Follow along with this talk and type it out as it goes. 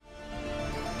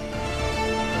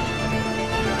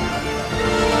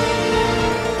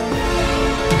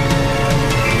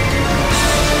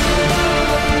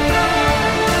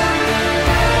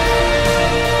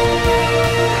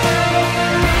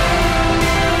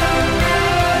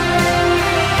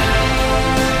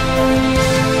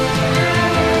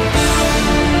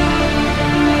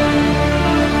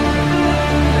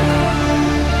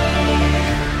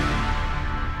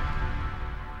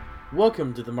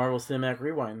Welcome to the Marvel Cinematic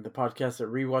Rewind, the podcast that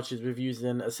rewatches, reviews,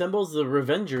 and assembles the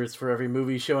Revengers for every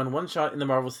movie, show, and one-shot in the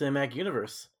Marvel Cinematic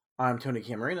Universe. I'm Tony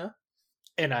Camarena.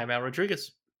 And I'm Al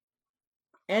Rodriguez.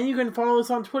 And you can follow us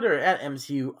on Twitter at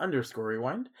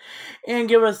MCU_Rewind. And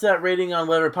give us that rating on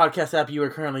whatever podcast app you are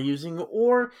currently using,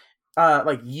 or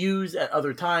use at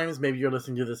other times. Maybe you're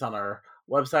listening to this on our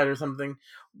website or something.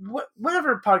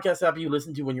 Whatever podcast app you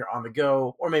listen to when you're on the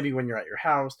go, or maybe when you're at your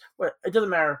house. It doesn't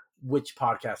matter which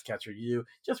podcast catcher you do.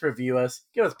 Just review us.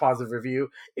 Give us a positive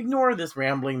review. Ignore this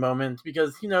rambling moment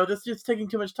because, this is just taking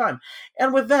too much time.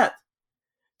 And with that,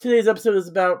 today's episode is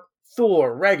about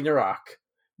Thor Ragnarok.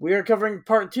 We are covering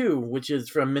part 2, which is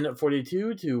from minute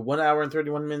 42 to 1 hour and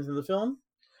 31 minutes in the film.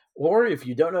 Or if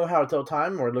you don't know how to tell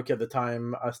time or look at the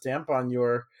time stamp on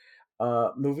your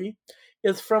movie,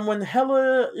 it's from when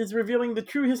Hela is revealing the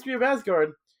true history of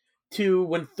Asgard to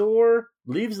when Thor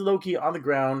leaves Loki on the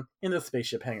ground in the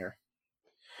spaceship hangar.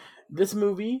 This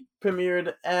movie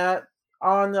premiered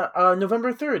on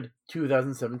November 3rd,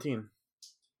 2017.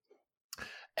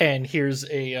 And here's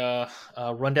a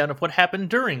rundown of what happened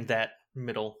during that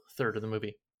middle third of the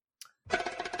movie.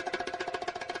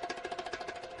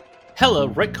 Hela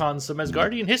retcons some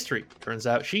Asgardian history. Turns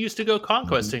out she used to go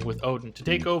conquesting with Odin to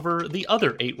take over the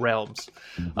other 8 realms.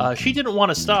 She didn't want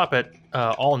to stop at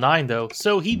all 9, though,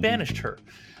 so he banished her.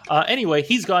 Anyway,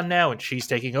 he's gone now, and she's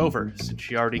taking over. Since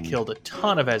she already killed a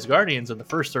ton of Asgardians in the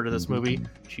first third of this movie,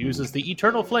 she uses the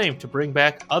Eternal Flame to bring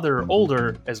back other,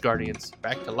 older Asgardians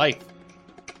back to life.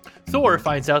 Thor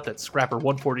finds out that Scrapper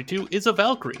 142 is a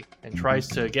Valkyrie and tries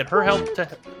to get her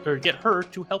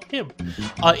to help him.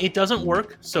 It doesn't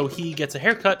work, so he gets a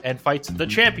haircut and fights the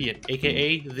champion,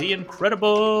 aka the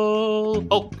Incredible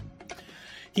Hulk.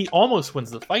 He almost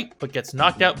wins the fight, but gets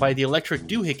knocked out by the electric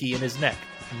doohickey in his neck,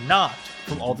 not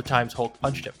from all the times Hulk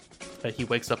punched him. He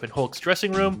wakes up in Hulk's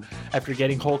dressing room. After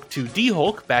getting Hulk to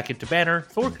de-Hulk back into Banner,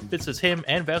 Thor convinces him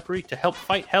and Valkyrie to help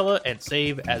fight Hela and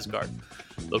save Asgard.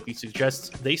 Loki suggests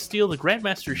they steal the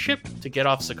Grandmaster's ship to get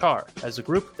off Sakaar. As a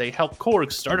group, they help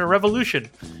Korg start a revolution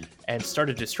and start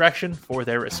a distraction for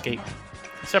their escape.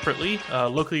 Separately,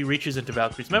 Loki reaches into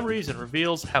Valkyrie's memories and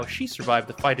reveals how she survived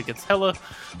the fight against Hela.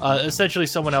 Essentially,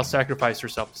 someone else sacrificed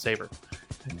herself to save her.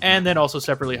 And then also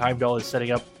separately, Heimdall is setting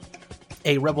up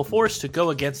a rebel force to go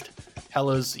against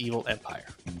Hela's evil empire.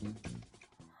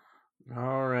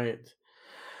 All right.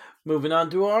 Moving on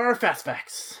to our fast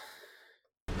facts.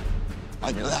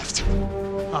 On your left.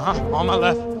 On my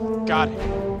left. Got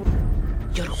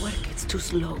it. Your work, it's too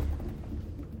slow.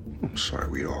 I'm sorry,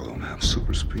 we all don't have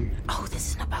super speed. Oh, this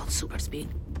isn't about super speed.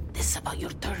 This is about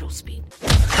your turtle speed.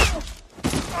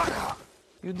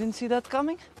 You didn't see that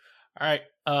coming? All right.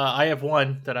 I have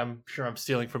one that I'm sure I'm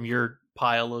stealing from your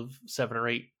pile of 7 or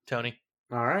 8, Tony.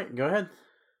 All right, go ahead.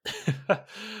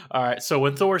 All right, so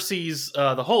when Thor sees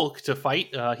the Hulk to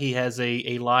fight, he has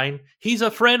a line, "He's a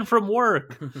friend from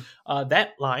work."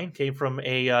 That line came from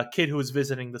a kid who was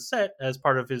visiting the set as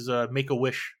part of his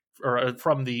Make-A-Wish, or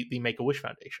from the Make-A-Wish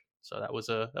Foundation. So that was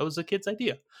a kid's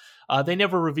idea. They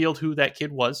never revealed who that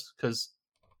kid was because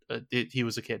he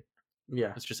was a kid. Yeah,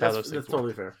 that's just how those things That's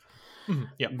totally fair. Mm-hmm,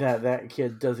 yeah, that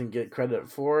kid doesn't get credit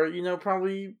for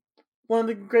probably one of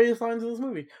the greatest lines of this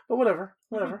movie, but whatever.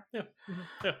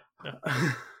 Yeah.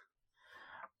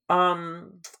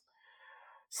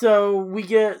 So we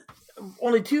get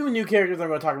only 2 new characters I'm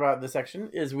going to talk about in this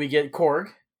section. We get Korg,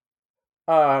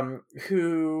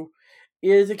 who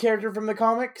is a character from the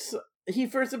comics. He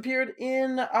first appeared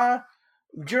in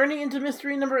Journey into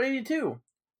Mystery number 82.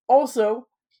 Also,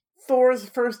 Thor's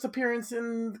first appearance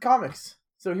in the comics.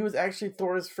 So he was actually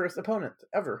Thor's first opponent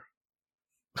ever.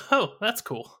 Oh, that's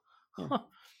cool. Yeah. Huh.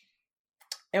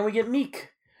 And we get Meek,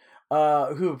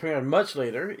 who appeared much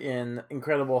later in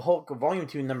Incredible Hulk Volume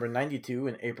 2, number 92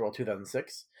 in April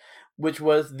 2006, which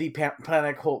was the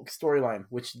Planet Hulk storyline,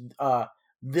 which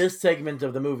this segment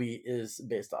of the movie is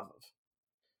based off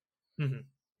of. Mm-hmm.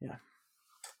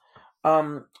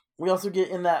 Yeah. We also get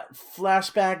in that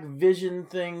flashback vision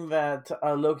thing that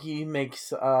Loki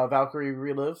makes Valkyrie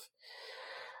relive.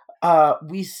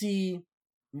 We see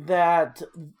that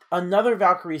another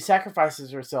Valkyrie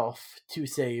sacrifices herself to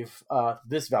save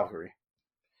this Valkyrie.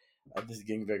 This is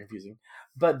getting very confusing.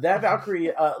 But that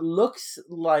Valkyrie looks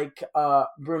like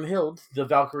Brunhild, the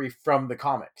Valkyrie from the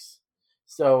comics.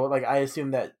 So, I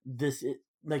assume that this is,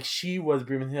 she was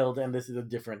Brunhild and this is a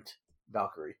different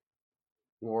Valkyrie.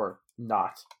 Or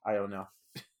not. I don't know.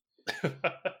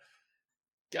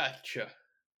 Gotcha.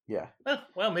 Yeah.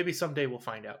 Well, maybe someday we'll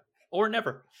find out. Or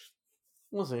never.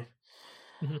 We'll see.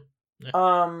 Mm-hmm.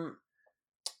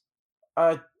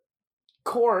 Yeah.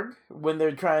 Korg, when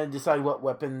they're trying to decide what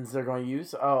weapons they're going to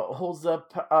use, holds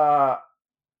up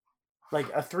like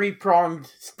a 3-pronged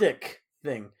stick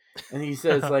thing, and he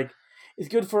says like, it's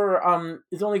good for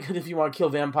it's only good if you want to kill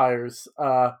vampires who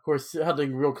are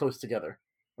huddling real close together,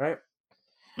 right?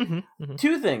 Mm-hmm.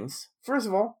 2 things. First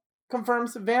of all,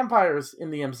 confirms vampires in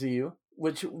the MCU,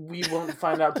 which we won't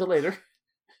find out till later.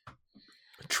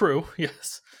 True.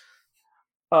 Yes.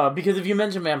 Because if you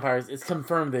mention vampires, it's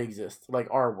confirmed they exist, like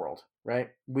our world, right?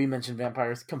 We mention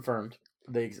vampires, confirmed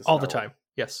they exist all in the our time. world.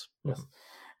 Yes. Yes.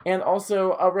 And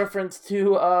also a reference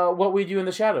to What We Do in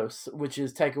the Shadows, which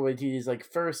is Taika Waititi's like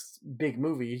first big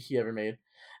movie he ever made,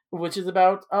 which is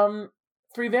about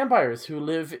 3 vampires who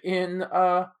live in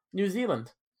New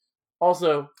Zealand.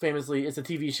 Also, famously, it's a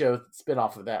TV show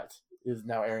spin-off of that is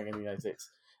now airing in the United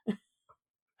States.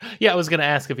 Yeah, I was going to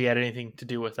ask if he had anything to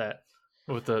do with that,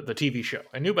 with the TV show.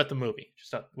 I knew about the movie,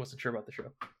 just wasn't sure about the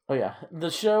show. Oh yeah,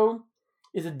 the show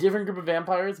is a different group of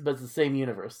vampires, but it's the same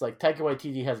universe. Like Taika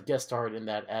Waititi has guest starred in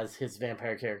that as his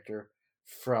vampire character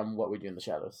from What We Do in the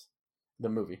Shadows, the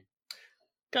movie.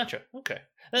 Gotcha. Okay,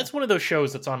 that's one of those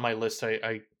shows that's on my list.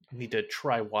 I need to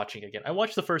try watching again. I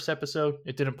watched the first episode;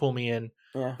 it didn't pull me in.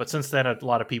 Yeah, but since then, a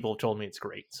lot of people have told me it's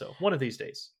great. So one of these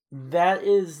days. That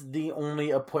is the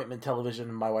only appointment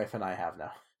television my wife and I have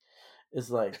now. It's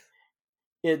like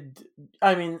it.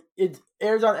 I mean, it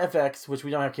airs on FX, which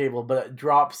we don't have cable, but it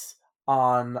drops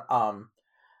on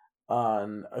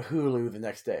Hulu the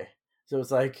next day. So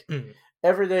it's like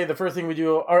every day the first thing we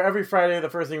do, or every Friday the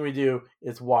first thing we do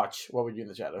is watch What We Do in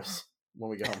the Shadows when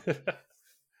we get home.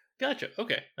 Gotcha.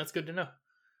 Okay, that's good to know.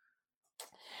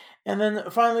 And then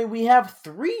finally we have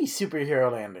 3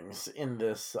 superhero landings in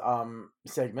this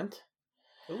segment.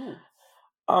 Ooh.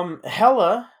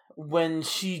 Hela, when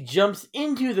she jumps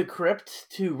into the crypt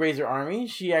to raise her army,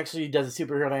 she actually does a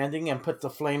superhero landing and puts a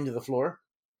flame to the floor.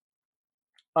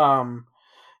 In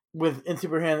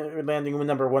superhero landing with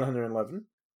number 111.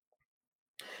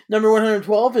 Number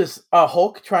 112 is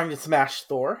Hulk trying to smash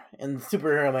Thor and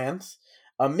superhero lands,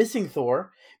 missing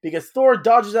Thor because Thor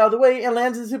dodges out of the way and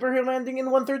lands in superhero landing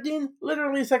in 113,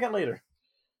 literally a second later.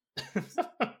 Okay.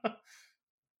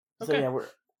 So yeah,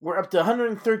 we're up to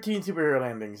 113 superhero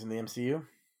landings in the MCU.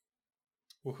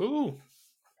 Woohoo!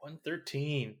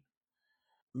 113.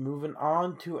 Moving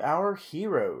on to our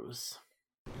heroes.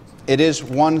 It is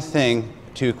one thing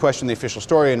to question the official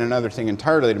story and another thing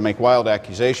entirely to make wild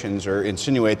accusations or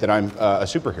insinuate that I'm a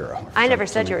superhero. I never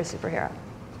said you were a superhero.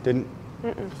 Didn't?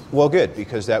 Mm-mm. Well, good,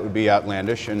 because that would be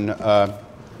outlandish and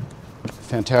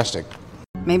fantastic.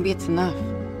 Maybe it's enough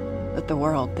that the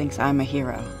world thinks I'm a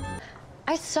hero.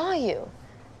 I saw you.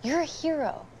 You're a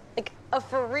hero. Like a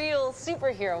for real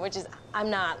superhero, which is, I'm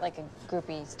not like a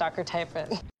groupie stalker type.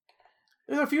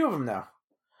 There's a few of them now.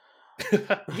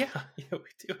 yeah, we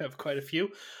do have quite a few.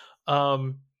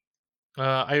 I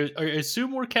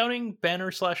assume we're counting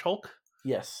Banner / Hulk.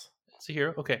 Yes, it's a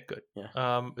hero. Okay, good.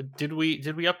 Yeah. Did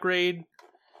we upgrade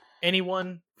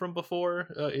anyone from before?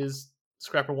 Is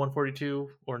Scrapper 142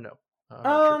 or no?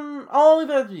 Sure. I'll leave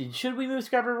that to you. Should we move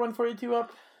Scrapper 142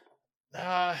 up?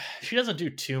 She doesn't do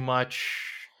too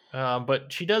much.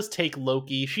 But she does take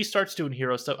Loki. She starts doing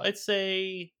hero stuff. I'd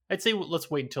say let's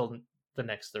wait until the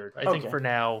next third. I think for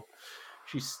now,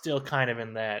 she's still kind of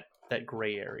in that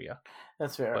gray area.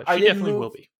 That's fair. But she definitely will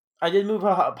be. I did move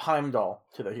up Heimdall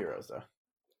to the heroes,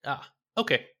 though.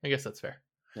 Okay. I guess that's fair.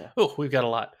 Yeah. Oh, we've got a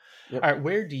lot. Yep. All right,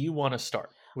 where do you want to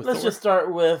start? Let's just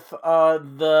start with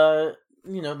the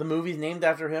movies named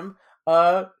after him.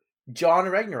 John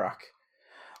Ragnarok.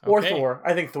 Or Thor.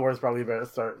 I think Thor is probably a better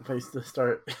place to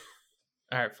start.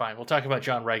 All right, fine. We'll talk about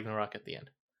John Ragnarok at the end.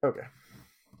 Okay.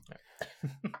 Right.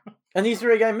 An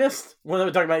Easter egg I missed when we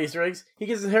were talking about Easter eggs. He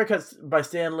gets his haircuts by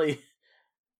Stan Lee.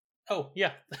 Oh,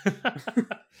 yeah.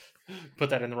 Put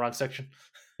that in the wrong section.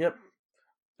 Yep.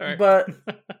 All right. But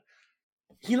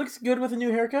he looks good with a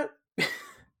new haircut.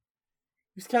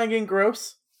 He's kind of getting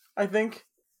gross, I think.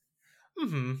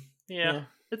 Mm-hmm. Yeah.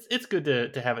 It's good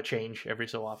to have a change every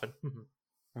so often. Mm-hmm.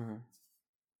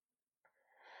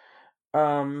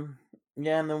 Mm-hmm.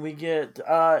 Yeah, and then we get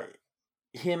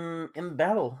him in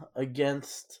battle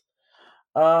against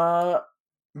the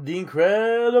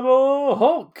Incredible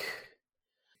Hulk.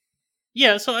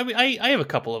 Yeah, so I mean, I have a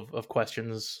couple of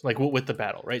questions, like with the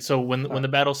battle, right? So when the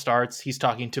battle starts, he's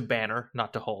talking to Banner,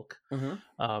 not to Hulk.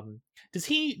 Mm-hmm. Does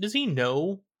he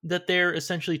know that they're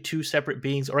essentially two separate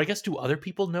beings, or I guess do other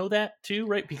people know that too,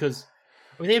 right? Because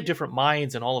I mean, they have different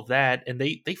minds and all of that, and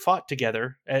they fought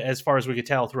together as far as we could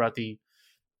tell throughout the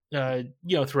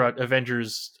throughout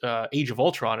Avengers Age of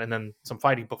Ultron, and then some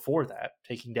fighting before that,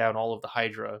 taking down all of the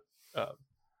Hydra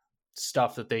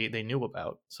stuff that they knew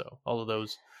about. So all of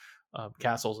those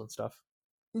castles and stuff.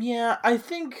 Yeah, I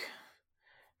think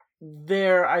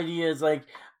their idea is like,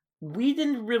 we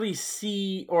didn't really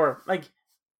see, or like,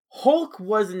 Hulk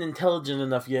wasn't intelligent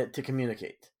enough yet to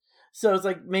communicate. So it's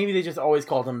like, maybe they just always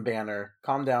called him Banner.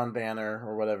 Calm down, Banner,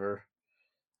 or whatever.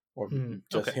 Or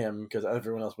just him, because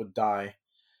everyone else would die.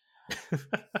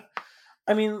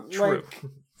 I mean, True. like,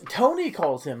 Tony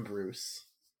calls him Bruce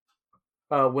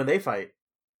when they fight.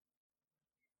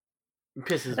 It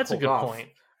pisses That's a Hulk good off, point.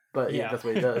 But yeah, that's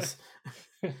what he does.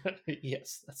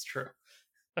 Yes, that's true.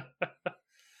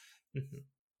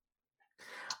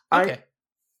 Okay.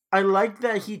 I like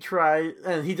that he tried,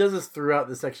 and he does this throughout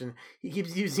the section. He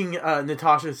keeps using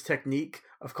Natasha's technique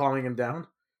of calming him down.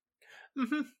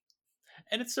 Mm-hmm.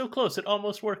 And it's so close, it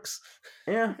almost works.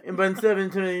 Yeah, but instead of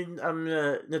intimidating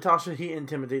Natasha, he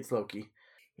intimidates Loki.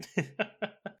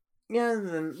 Yeah, and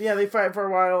then they fight for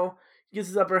a while. He gets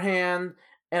his upper hand,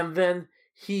 and then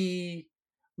he,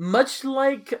 much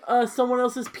like someone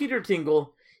else's Peter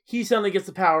Tingle, he suddenly gets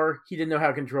the power he didn't know how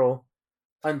to control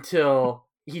until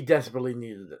he desperately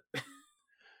needed it.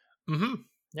 Mm-hmm.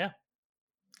 Yeah.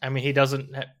 I mean, he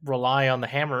doesn't rely on the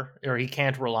hammer, or he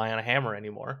can't rely on a hammer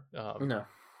anymore. No.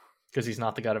 Because he's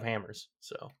not the god of hammers.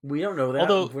 So we don't know that.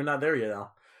 Although we're not there yet,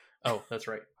 Al. Oh, that's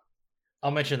right.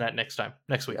 I'll mention that next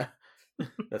week. Yeah.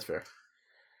 That's fair.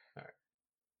 All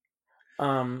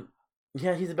right.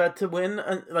 Yeah, he's about to win.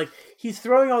 Like, he's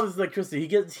throwing all this electricity.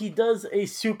 He does a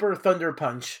super thunder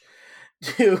punch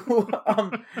to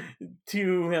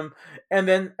him, and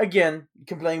then again,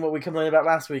 complaining what we complained about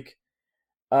last week.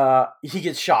 He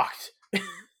gets shocked.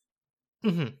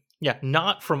 Mm-hmm. Yeah,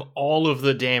 not from all of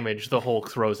the damage the Hulk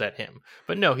throws at him,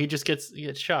 but no, he gets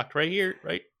shocked right here,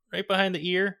 right behind the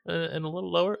ear, and a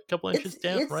little lower, a couple inches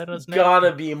down, right on his neck.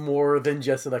 Gotta be more than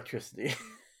just electricity.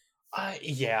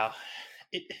 Yeah.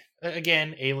 It,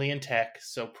 again, alien tech,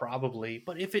 so probably.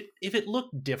 But if it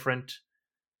looked different,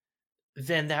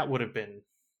 then that would have been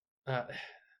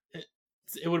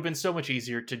it would have been so much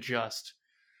easier to just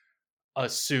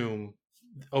assume,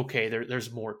 okay,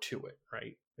 there's more to it,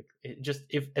 right? Like, it just,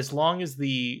 if as long as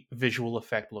the visual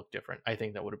effect looked different, I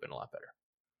think that would have been a lot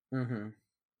better. Mm-hmm.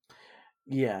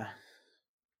 Yeah.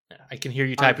 I can hear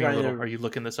you typing a little. Are you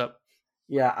looking this up?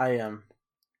 Yeah, I am.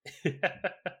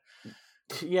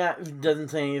 Yeah, it doesn't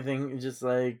say anything. It's just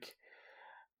like,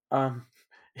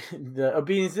 the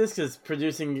obedience disc is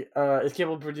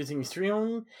capable of producing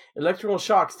extreme electrical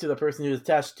shocks to the person who is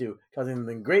attached to, causing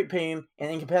them great pain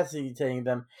and incapacitating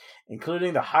them,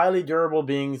 including the highly durable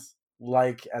beings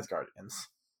like Asgardians.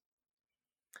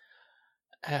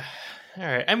 All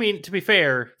right. I mean, to be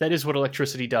fair, that is what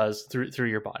electricity does through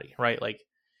your body, right? Like,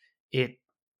 it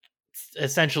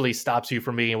essentially stops you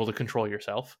from being able to control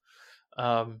yourself.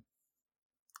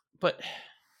 But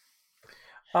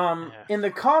in the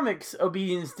comics,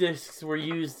 obedience discs were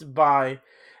used by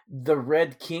the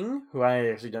Red King, who I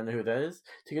actually don't know who that is,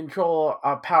 to control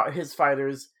his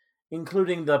fighters,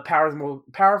 including the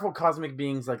powerful cosmic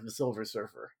beings like the Silver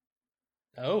Surfer.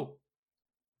 Oh.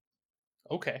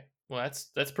 Okay. Well,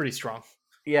 that's pretty strong.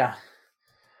 Yeah.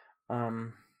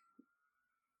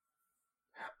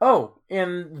 Oh,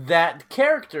 and that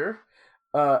character,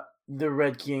 the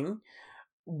Red King,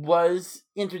 was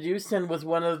introduced and was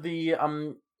one of the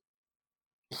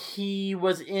he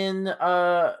was in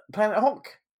Planet Hulk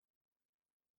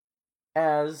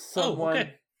as someone. Oh,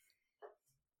 okay.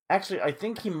 Actually, I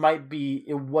think he might be.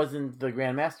 It wasn't the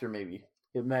Grandmaster. Maybe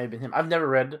it might have been him. I've never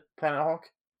read Planet Hulk.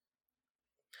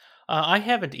 I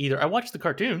haven't either. I watched the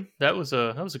cartoon. That was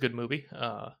a good movie.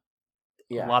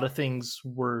 Yeah. A lot of things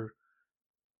were.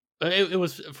 It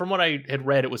was, from what I had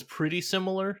read, it was pretty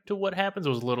similar to what happens.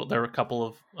 There were a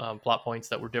couple of plot points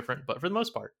that were different, but for the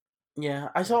most part. Yeah,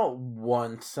 I saw it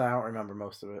once. I don't remember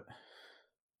most of it.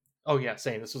 Oh yeah,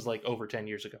 same. This was like over 10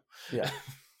 years ago. Yeah.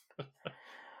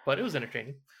 But it was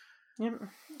entertaining. Yeah.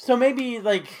 So maybe,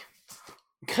 like,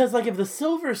 because, like, if the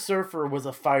Silver Surfer was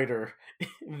a fighter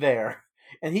there,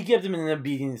 and he gives him an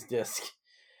obedience disc,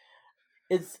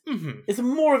 it's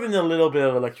more than a little bit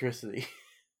of electricity.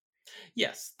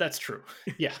 Yes, that's true.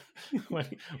 Yeah. when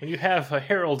you have a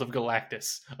Herald of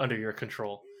Galactus under your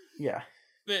control. Yeah.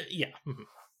 Yeah.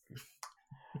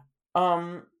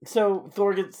 So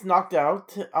Thor gets knocked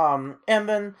out, and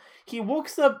then he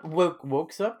wokes up.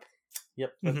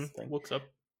 Yep, that's the thing. Wokes up.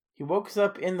 He wokes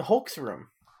up in the Hulk's room.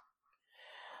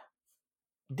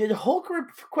 Did Hulk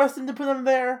request him to put him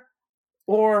there?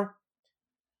 Or,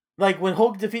 like, when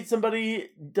Hulk defeats somebody,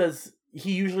 does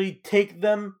he usually take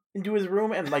them into his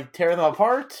room and, like, tear them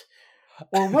apart?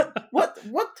 Or what,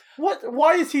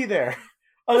 why is he there?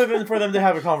 Other than for them to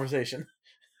have a conversation.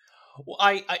 Well,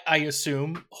 I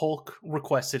assume Hulk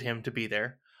requested him to be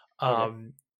there. Okay.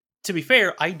 To be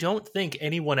fair, I don't think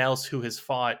anyone else who has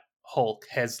fought Hulk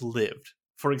has lived.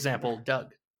 For example,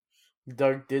 Doug.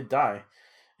 Doug did die.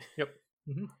 Yep.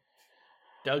 Mm-hmm.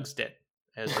 Doug's dead,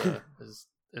 as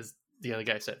as the other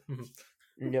guy said.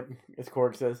 Mm-hmm. Yep, as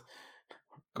Korg says.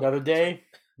 Another day,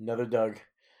 another Doug.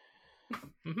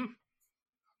 Mm-hmm.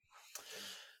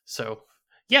 So,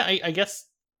 yeah, I guess,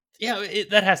 yeah,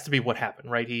 that has to be what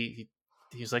happened, right?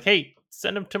 He's like, hey,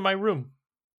 send him to my room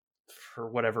for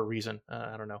whatever reason.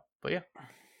 I don't know, but yeah.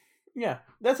 Yeah,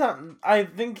 I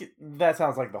think that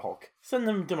sounds like the Hulk. Send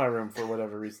him to my room for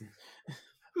whatever reason.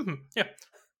 Yeah.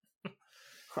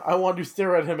 I want to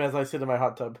stare at him as I sit in my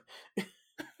hot tub.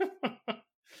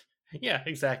 Yeah,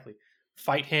 exactly.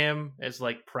 Fight him as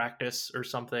like practice or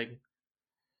something.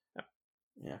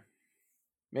 Yeah,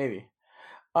 maybe.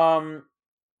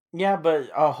 Yeah, but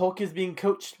Hulk is being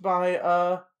coached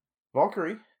by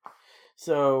Valkyrie.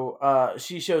 So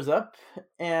she shows up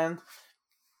and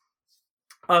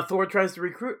Thor tries to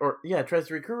recruit yeah.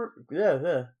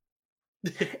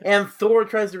 And Thor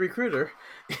tries to recruit her.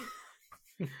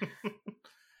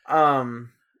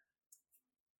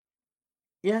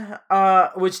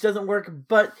 Which doesn't work,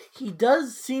 but he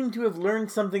does seem to have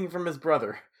learned something from his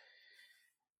brother.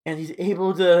 And he's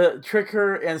able to trick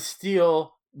her and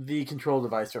steal the control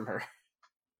device from her.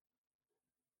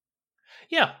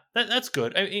 Yeah, that's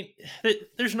good. I mean,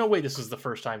 there's no way this is the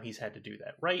first time he's had to do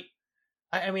that, right?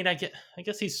 I mean, I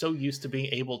guess he's so used to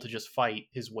being able to just fight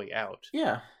his way out.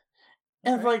 Yeah.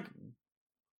 And like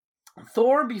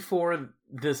Thor before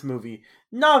this movie,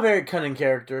 not a very cunning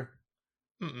character.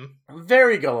 Mm-mm.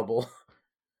 Very gullible.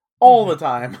 All the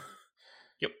time.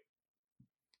 Yep.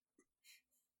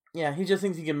 Yeah, he just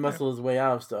thinks he can muscle his way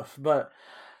out of stuff. But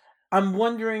I'm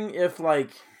wondering if like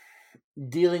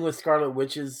dealing with Scarlet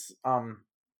Witch's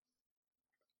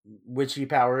witchy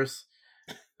powers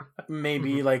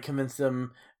maybe like convince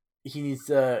him he needs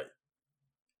to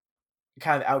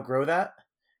kind of outgrow that,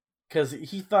 because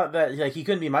he thought that like he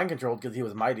couldn't be mind controlled because he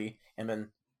was mighty, and then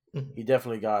he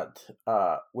definitely got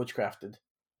witchcrafted.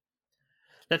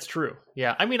 That's true.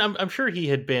 Yeah, I mean, I'm sure he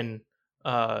had been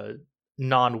witchcrafted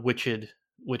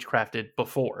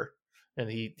before,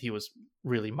 and he was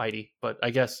really mighty. But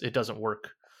I guess it doesn't work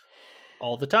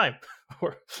all the time,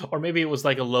 or maybe it was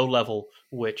like a low level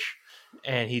witch,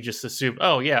 and he just assumed,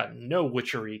 oh yeah, no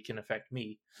witchery can affect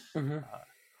me. Mm-hmm.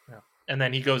 And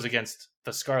then he goes against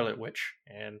the Scarlet Witch,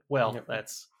 and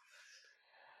that's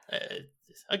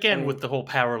again with the whole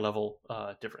power level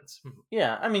difference.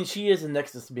 Yeah, I mean, she is a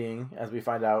Nexus being, as we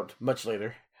find out much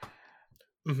later.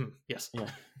 Mm-hmm. Yes. Yeah.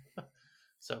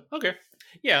 So okay,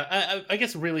 yeah. I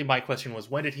guess really my question was,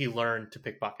 when did he learn to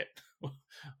pickpocket?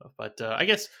 But I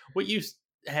guess what you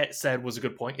said was a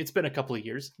good point. It's been a couple of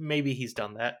years. Maybe he's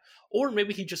done that, or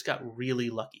maybe he just got really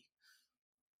lucky.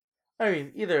 I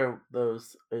mean, either of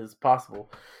those is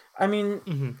possible. I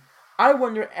mean, I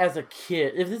wonder as a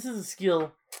kid if this is a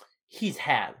skill he's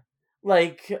had.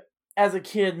 Like, as a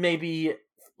kid, maybe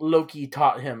Loki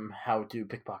taught him how to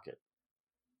pickpocket.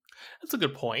 That's a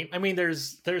good point. I mean,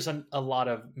 there's a lot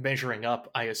of measuring up,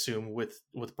 I assume, with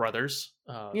brothers.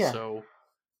 Yeah. So,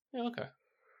 yeah, okay.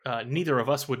 Neither of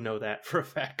us would know that for a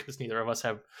fact because neither of us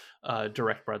have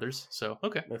direct brothers. So,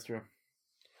 okay. That's true.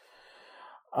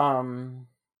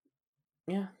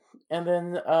 Yeah, and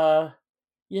then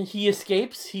he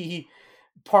escapes. He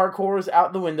parkours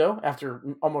out the window after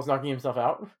almost knocking himself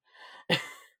out.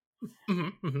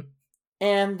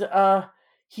 And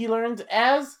he learns,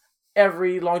 as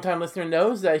every longtime listener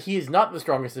knows, that he is not the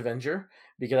strongest Avenger,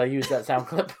 because I used that sound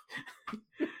clip.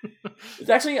 It's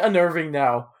actually unnerving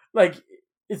now. Like,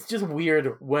 it's just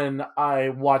weird when I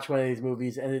watch one of these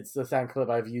movies and it's the sound clip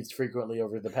I've used frequently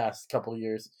over the past couple of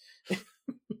years.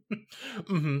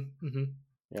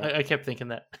 Yeah. I kept thinking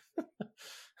that.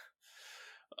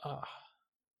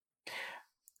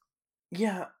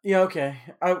 Yeah, okay.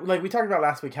 We talked about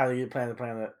last week how to get Planet to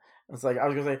Planet. It's like, I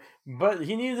was going to say, but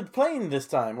he needs a plane this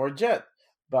time, or a jet.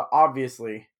 But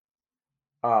obviously,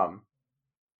 he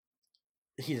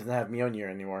doesn't have Mjolnir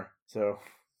anymore, so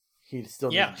he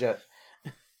still needs a jet.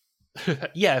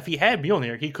 Yeah, if he had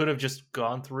Mjolnir, he could have just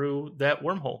gone through that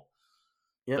wormhole.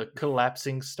 Yep. The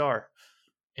collapsing star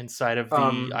inside of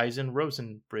the Eisen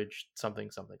Rosen bridge, something.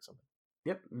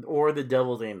 Yep, or the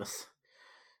Devil's Amos.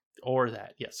 Or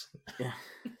that, yes. Yeah.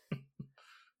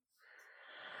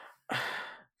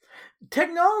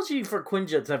 Technology for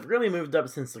Quinjets have really moved up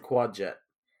since the Quadjet,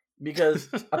 because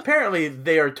apparently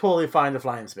they are totally fine to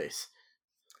fly in space.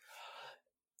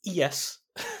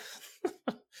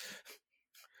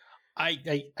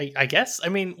 I guess. I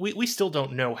mean, we still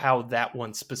don't know how that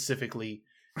one specifically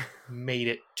made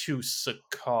it to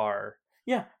Sakaar.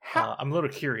 Yeah, I'm a little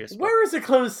curious. Where is the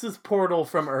closest portal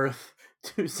from Earth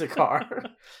to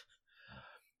Sakaar?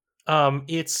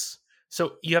 It's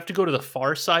so you have to go to the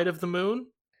far side of the moon,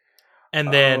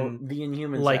 and then the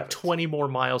Inhumans like 20 more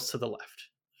miles to the left.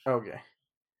 Okay.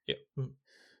 Yeah.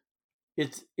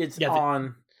 It's it's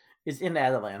in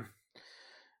Adelan.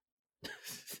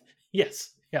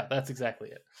 Yes. Yeah, that's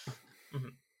exactly it. Mm-hmm.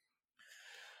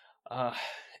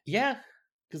 Yeah,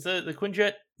 because the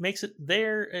Quinjet makes it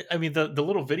there. I mean, the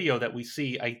little video that we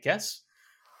see, I guess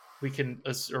we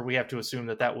have to assume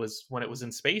that was when it was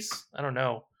in space. I don't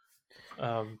know.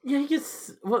 Yeah, he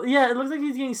gets. Well, yeah, it looks like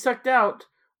he's getting sucked out,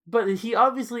 but he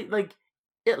obviously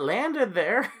it landed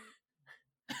there.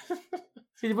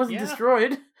 It wasn't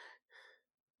destroyed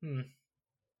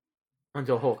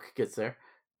until Hulk gets there.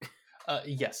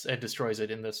 Yes, and destroys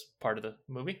it in this part of the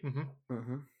movie. Mm-hmm.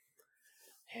 Mm-hmm.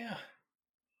 Yeah.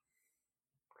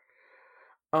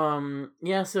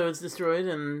 Yeah, so it's destroyed,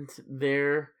 and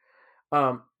there,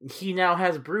 he now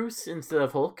has Bruce instead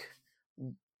of Hulk,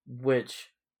 which,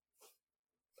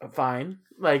 fine,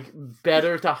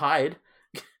 better to hide.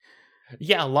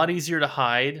 Yeah, a lot easier to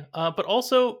hide. But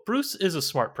also, Bruce is a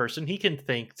smart person. He can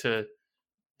think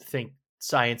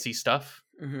sciencey stuff.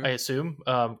 Mm-hmm. I assume.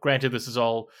 Granted, this is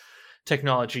all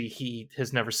technology he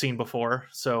has never seen before,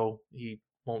 so he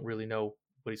won't really know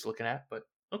what he's looking at. But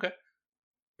okay.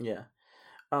 Yeah.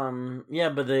 Yeah,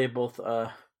 but they both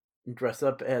dress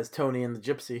up as Tony and the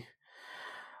Gypsy.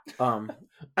 I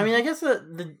mean, I guess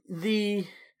the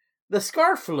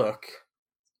scarf look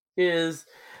is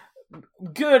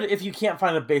good if you can't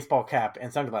find a baseball cap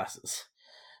and sunglasses.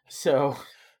 So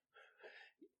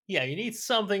yeah, you need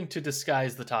something to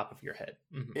disguise the top of your head.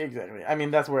 Mm-hmm. Exactly. I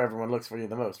mean, that's where everyone looks for you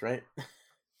the most, right?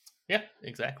 Yeah,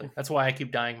 exactly. That's why I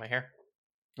keep dyeing my hair.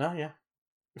 Oh yeah.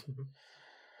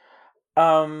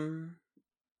 Mm-hmm.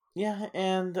 Yeah,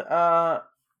 and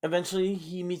eventually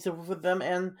he meets up with them,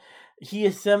 and he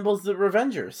assembles the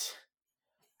Revengers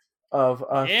of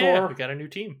Thor. We got a new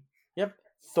team. Yep,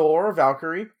 Thor,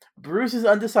 Valkyrie, Bruce is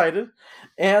undecided,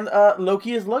 and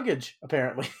Loki is luggage,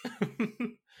 apparently.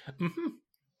 Mm-hmm.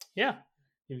 Yeah,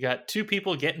 you've got two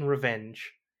people getting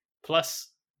revenge, plus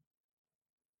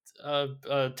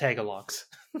tag-alongs.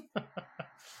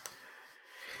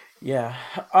 Yeah.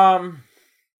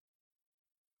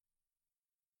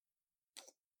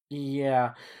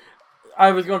 Yeah.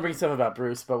 I was going to bring stuff about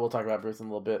Bruce, but we'll talk about Bruce in a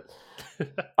little bit.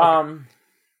 And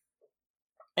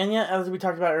yeah, as we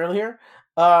talked about earlier,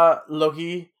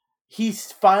 Loki, he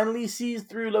finally sees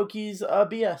through Loki's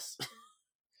BS.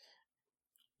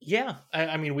 Yeah,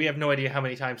 I mean, we have no idea how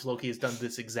many times Loki has done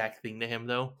this exact thing to him,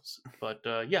 though. But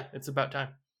yeah, it's about time.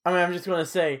 I mean, I'm just going to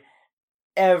say,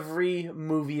 every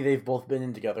movie they've both been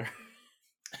in together.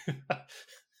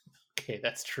 Okay,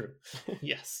 that's true.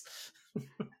 Yes.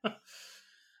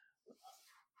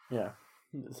 Yeah.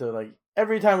 So,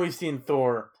 every time we've seen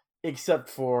Thor, except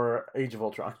for Age of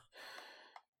Ultron.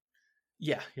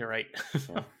 Yeah, you're right.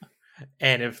 Yeah.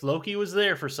 And if Loki was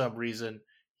there for some reason,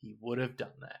 he would have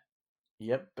done that.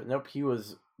 Yep, but nope, he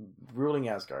was ruling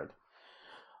Asgard.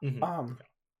 Mm-hmm.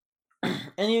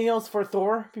 Anything else for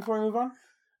Thor before we move on?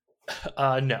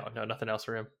 No, nothing else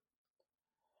for him.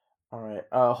 All right,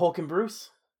 Hulk and Bruce.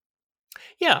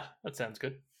 Yeah, that sounds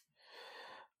good.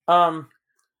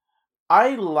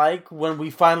 I like when we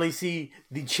finally see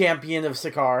the champion of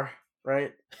Sakaar,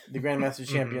 right? The Grandmaster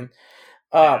champion.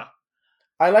 Yeah.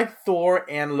 I like Thor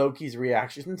and Loki's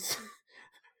reactions.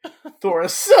 Thor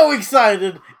is so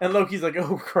excited, and Loki's like,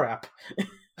 "Oh crap!"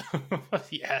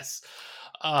 Yes.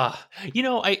 I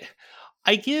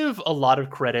give a lot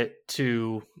of credit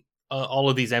to all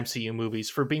of these MCU movies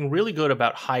for being really good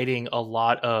about hiding a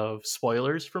lot of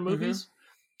spoilers for movies. Mm-hmm.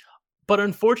 But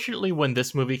unfortunately, when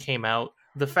this movie came out,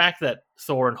 the fact that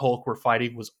Thor and Hulk were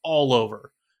fighting was all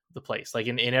over the place,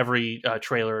 in every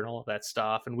trailer and all of that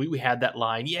stuff. And we had that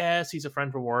line, "Yes, he's a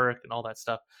friend from work," and all that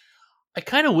stuff. I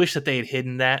kind of wish that they had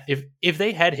hidden that. If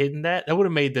they had hidden that, that would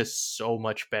have made this so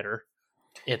much better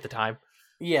at the time.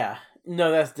 Yeah,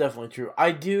 no, that's definitely true.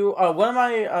 I do. One of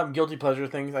my guilty pleasure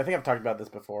things, I think I've talked about this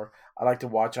before, I like to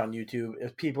watch on YouTube,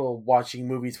 is people watching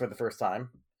movies for the first time.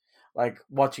 Like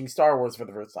watching Star Wars for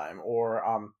the first time.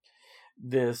 Or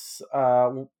this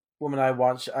woman I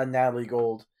watch, Natalie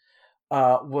Gold,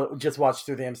 just watched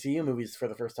through the MCU movies for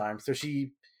the first time. So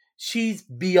she's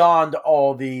beyond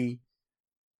all the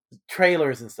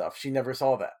trailers and stuff. She never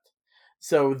saw that.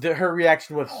 So her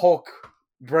reaction with Hulk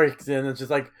breaks in. It's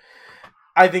just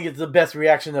I think it's the best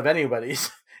reaction of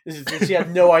anybody's. She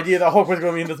had no idea that Hulk was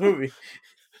going to be in this movie.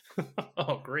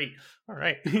 Oh, great. All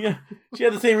right. Yeah, she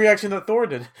had the same reaction that Thor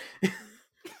did.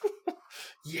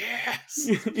 Yes.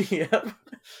 Yep.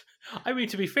 I mean,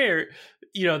 to be fair,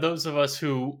 those of us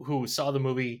who saw the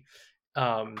movie,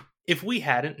 if we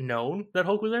hadn't known that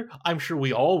Hulk was there, I'm sure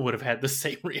we all would have had the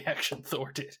same reaction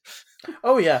Thor did.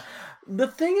 Oh yeah. The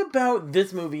thing about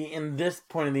this movie in this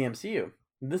point of the MCU,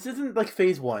 this isn't like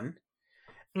phase 1.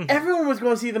 Mhm. Everyone was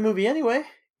going to see the movie anyway.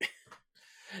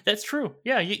 That's true.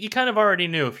 Yeah, you kind of already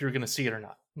knew if you were going to see it or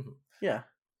not. Mhm. Yeah.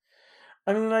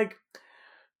 I mean, like,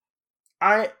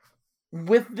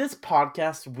 with this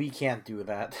podcast, we can't do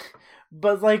that.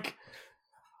 But, like,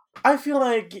 I feel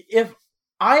like if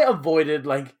I avoided,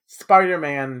 like,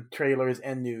 Spider-Man trailers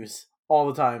and news all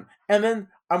the time, and then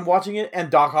I'm watching it and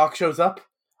Doc Ock shows up,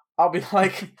 I'll be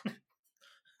like,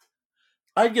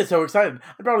 I'd get so excited.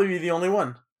 I'd probably be the only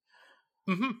one.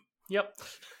 Mm-hmm. Yep.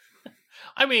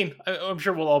 I mean, I'm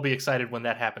sure we'll all be excited when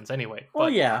that happens anyway. Well,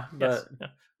 but yeah, yes, but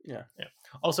yeah.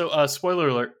 Also, spoiler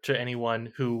alert to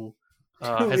anyone who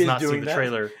Who has is not seen doing the that?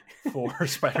 trailer for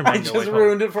Spider-Man I No just Way Home.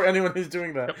 ruined it for anyone who's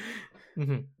doing that.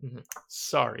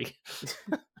 Sorry.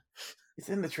 It's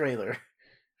in the trailer.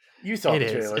 You saw It the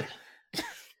is. trailer.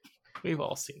 We've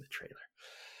all seen the trailer.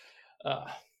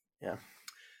 Yeah.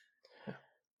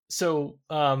 So,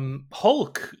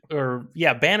 Hulk,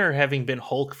 Banner having been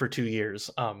Hulk for 2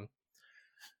 years,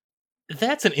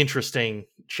 that's an interesting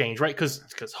change, right? Because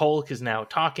Hulk is now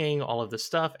talking all of this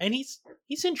stuff, and he's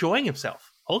enjoying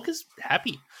himself. Hulk is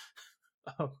happy.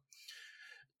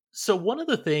 So one of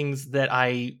the things that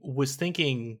I was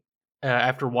thinking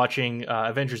after watching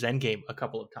Avengers Endgame a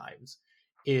couple of times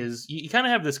is you kind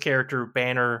of have this character,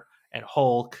 Banner and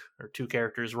Hulk, or two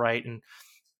characters, right? And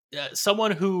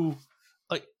someone who,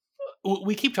 like,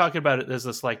 we keep talking about it as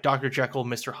this like Dr. Jekyll,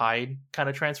 Mr. Hyde kind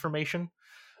of transformation.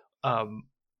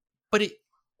 But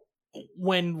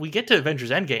when we get to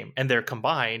Avengers Endgame and they're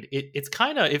combined,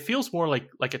 it feels more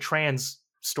like a trans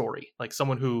story, like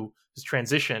someone who is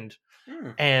transitioned.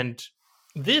 And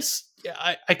this,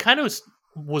 I kind of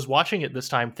was watching it this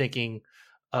time thinking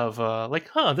of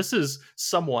this is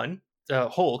someone,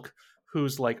 Hulk,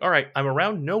 who's like, all right, I'm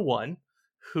around no one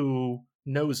who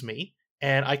knows me,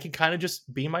 and I can kind of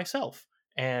just be myself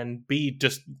and be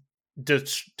just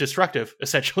destructive,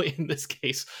 essentially, in this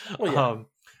case. Well,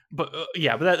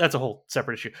 yeah. But that's a whole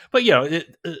separate issue. But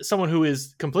someone who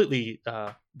is completely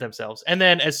themselves, and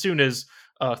then as soon as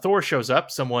Thor shows up,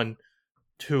 someone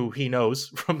who he knows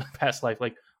from the past life,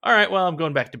 like, all right, well, I'm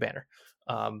going back to Banner.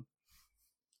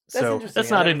 So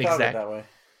that's not an exact. That way.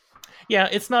 Yeah,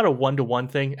 it's not a 1-to-1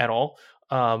 thing at all.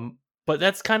 But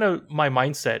that's kind of my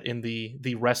mindset in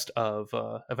the rest of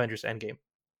Avengers Endgame.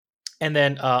 And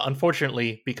then,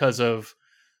 unfortunately, because of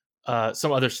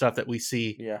some other stuff that we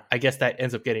see, I guess that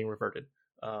ends up getting reverted.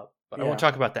 But I won't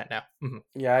talk about that now. Mm-hmm.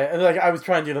 Yeah, I was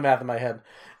trying to do the math in my head.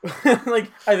 I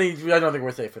don't think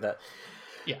we're safe for that.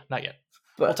 Yeah, not yet.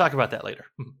 But we'll talk about that later.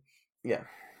 Mm-hmm. Yeah.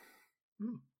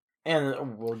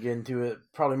 And we'll get into it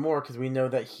probably more because we know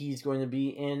that he's going to be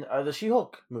in the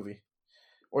She-Hulk movie.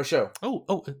 Or show.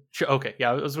 Sure. Okay.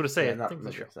 Yeah, I was going to say not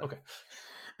the show. So. Okay.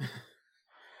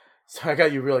 So I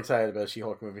got you real excited about a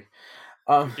She-Hulk movie.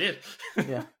 You did.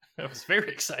 Yeah. I was very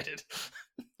excited.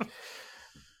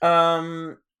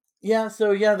 Yeah,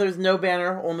 so there's no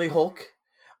Banner, only Hulk.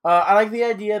 I like the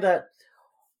idea that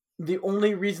the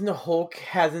only reason Hulk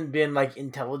hasn't been like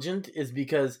intelligent is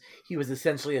because he was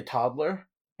essentially a toddler,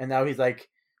 and now he's like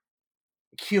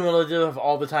cumulative of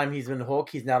all the time he's been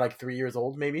Hulk. He's now like 3 years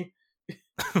old, maybe.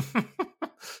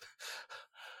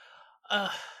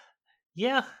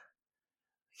 Yeah,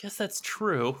 I guess that's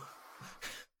true.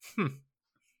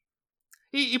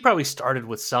 He probably started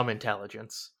with some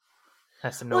intelligence.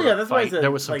 Has to know. That's why I said,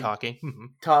 there was some like, talking. Mm-hmm.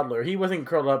 Toddler. He wasn't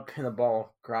curled up in a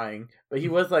ball crying, but he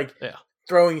was like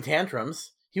throwing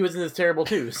tantrums. He was in his terrible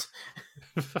twos.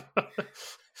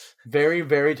 Very,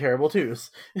 very terrible twos.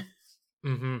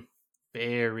 Mm-hmm.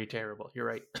 Very terrible. You're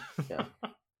right. Yeah.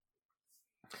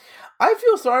 I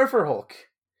feel sorry for Hulk.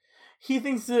 He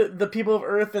thinks that the people of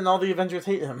Earth and all the Avengers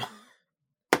hate him.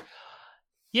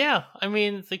 Yeah, I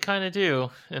mean, they kind of do,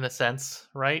 in a sense,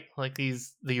 right? Like,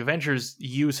 the Avengers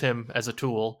use him as a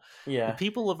tool. Yeah. The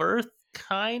people of Earth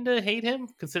kind of hate him,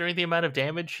 considering the amount of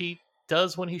damage he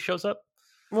does when he shows up.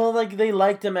 Well, like, they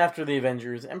liked him after the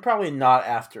Avengers, and probably not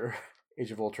after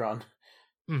Age of Ultron.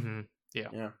 Mm-hmm. Yeah.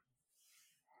 Yeah.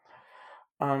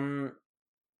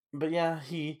 But yeah,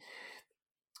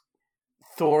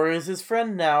 Thor is his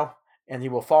friend now, and he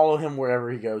will follow him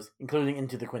wherever he goes, including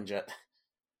into the Quinjet.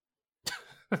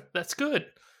 That's good.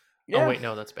 Yeah. Oh wait,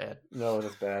 no, that's bad. No,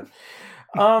 that's bad.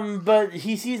 But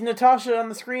he sees Natasha on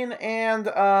the screen, and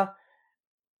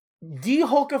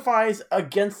de-Hulkifies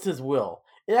against his will.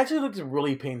 It actually looks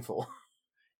really painful.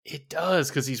 It does,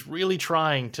 because he's really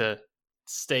trying to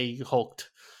stay hulked.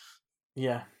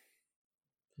 Yeah.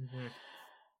 Mm-hmm.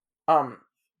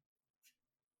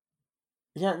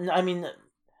 Yeah, I mean,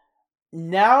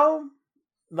 now,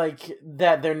 like,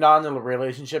 that they're not in a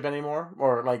relationship anymore,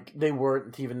 or, like, they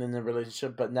weren't even in a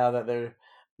relationship, but now that they're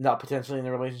not potentially in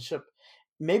a relationship,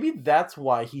 maybe that's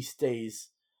why he stays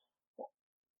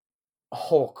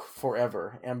Hulk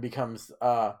forever and becomes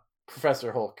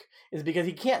Professor Hulk, is because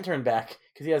he can't turn back,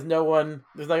 because he has no one,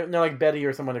 there's no Betty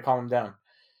or someone to calm him down.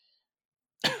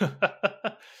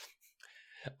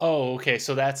 Oh, okay.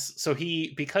 So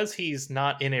because he's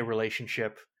not in a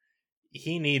relationship,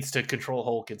 he needs to control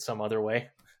Hulk in some other way.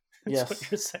 That's Yes.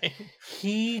 what you're saying.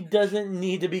 He doesn't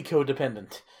need to be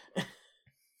codependent.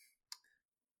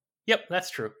 Yep,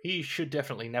 that's true. He should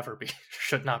definitely never be,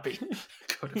 should not be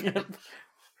codependent. Yep.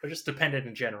 Or just dependent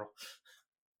in general.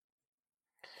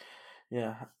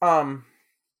 Yeah.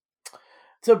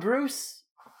 So Bruce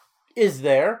is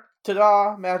there.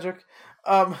 Ta-da! Magic.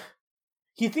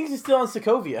 He thinks he's still in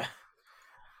Sokovia.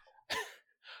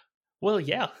 Well,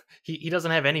 yeah. He doesn't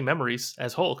have any memories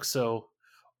as Hulk, so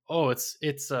it's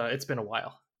been a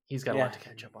while. He's got a lot to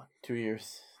catch up on. 2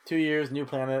 years. 2 years, new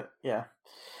planet. Yeah.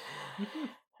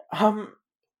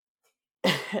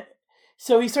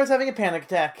 So he starts having a panic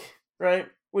attack, right?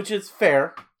 Which is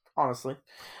fair, honestly.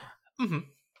 Mm-hmm.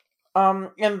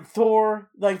 And Thor,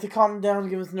 like, to calm him down,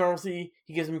 give him some normalcy,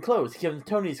 he gives him clothes. He gives him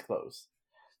Tony's clothes.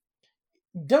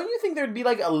 Don't you think there'd be,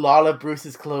 like, a lot of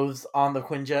Bruce's clothes on the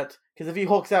Quinjet? Because if he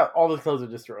hulks out, all his clothes are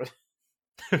destroyed.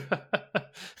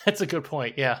 That's a good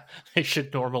point, yeah. They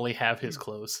should normally have his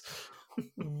clothes.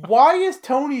 Why is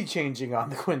Tony changing on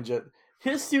the Quinjet?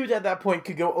 His suit at that point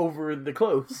could go over the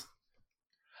clothes.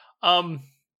 I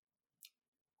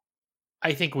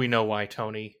think we know why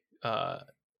Tony Yeah.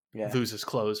 loses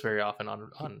clothes very often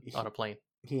on a plane.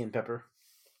 He and Pepper.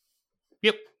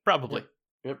 Yep, probably.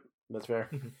 Yep, that's fair.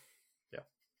 Yeah.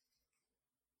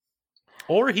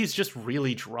 Or he's just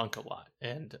really drunk a lot,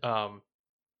 and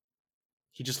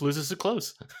he just loses his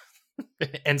clothes.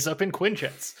 Ends up in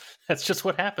Quinjets. That's just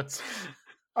what happens.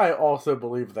 I also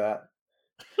believe that.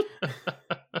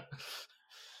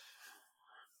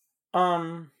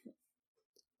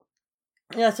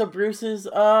 Yeah, so Bruce is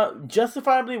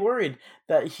justifiably worried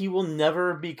that he will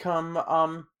never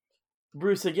become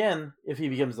Bruce again if he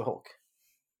becomes the Hulk.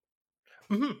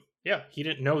 Mm-hmm. Yeah, he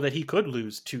didn't know that he could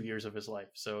lose 2 years of his life,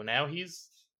 so now he's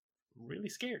really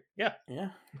scared. Yeah. Yeah.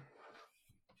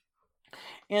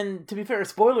 And to be fair,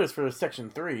 spoilers for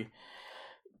Section 3,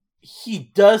 he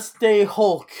does stay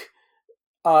Hulk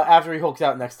after he hulks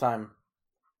out next time.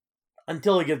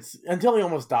 Until he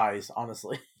almost dies,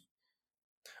 honestly.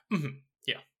 Mm-hmm.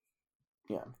 Yeah.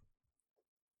 Yeah.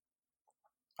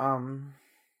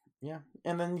 Yeah.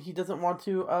 And then he doesn't want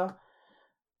to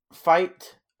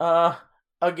fight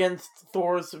against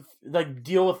Thor's, like,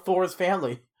 deal with Thor's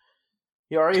family.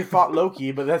 He already fought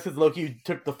Loki, but that's because Loki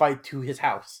took the fight to his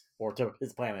house or to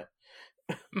his planet.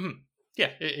 Mm-hmm.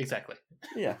 Yeah, exactly.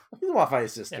 Yeah, he doesn't want to fight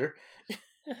his sister.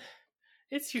 Yeah.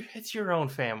 It's your own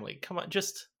family. Come on,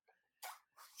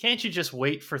 can't you just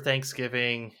wait for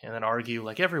Thanksgiving and then argue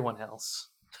like everyone else?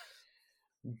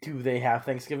 Do they have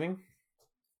Thanksgiving?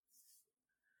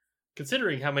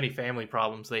 Considering how many family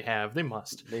problems they have, they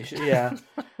must. They should. Yeah,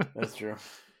 that's true.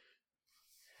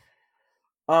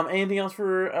 Anything else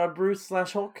for Bruce /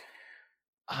 Hulk?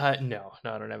 No,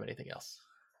 I don't have anything else.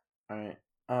 All right.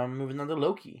 Moving on to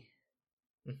Loki.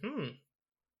 Mm-hmm.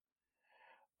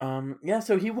 Yeah,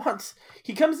 so he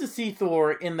comes to see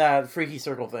Thor in that freaky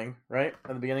circle thing, right?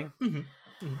 At the beginning.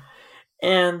 Mm-hmm. Mm-hmm.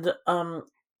 And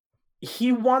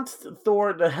he wants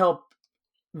Thor to help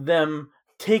them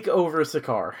take over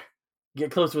Sakaar. Get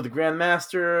close with the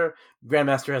Grandmaster.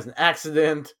 Grandmaster has an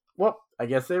accident. Well, I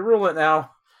guess they rule it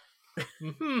now.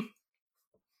 Mm-hmm.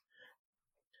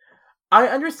 I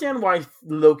understand why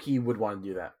Loki would want to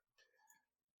do that.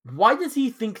 Why does he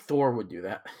think Thor would do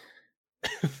that?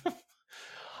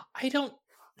 I don't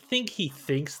think he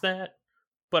thinks that,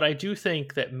 but I do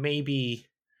think that maybe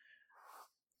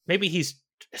he's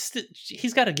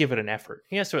got to give it an effort.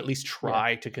 He has to at least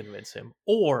try to convince him.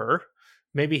 Or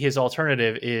maybe his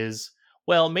alternative is,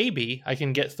 well, maybe I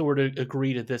can get Thor to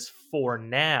agree to this for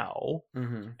now,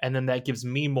 and then that gives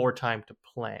me more time to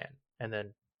plan, and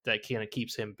then that kind of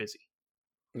keeps him busy.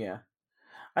 Yeah.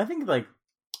 I think, like,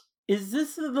 is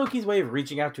this Loki's way of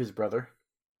reaching out to his brother?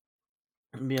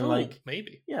 And being like,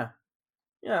 maybe. Yeah.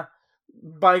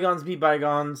 Bygones be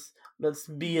bygones. Let's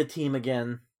be a team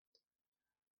again.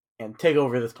 And take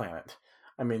over this planet.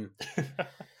 I mean,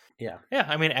 Yeah. Yeah,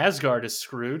 I mean, Asgard is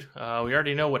screwed. We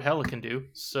already know what Hela can do,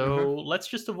 so let's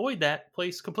just avoid that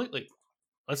place completely.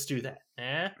 Let's do that.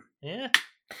 Yeah.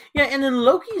 Yeah, and in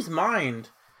Loki's mind,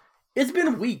 it's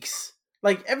been weeks.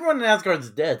 Like, everyone in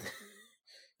Asgard's dead.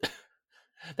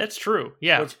 That's true,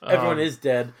 yeah. Which, everyone is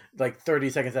dead, like, 30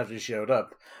 seconds after he showed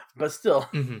up. But still.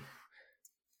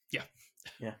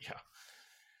 Yeah.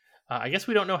 I guess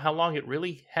we don't know how long it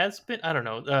really has been. I don't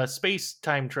know. Space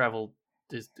time travel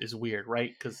is weird,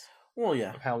 right? Because well,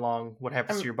 yeah. how long, what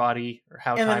happens to your body, or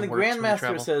how and time then the works when you Grandmaster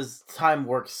travel. says time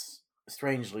works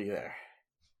strangely there.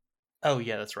 Oh,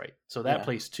 yeah, that's right. So that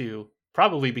place, too,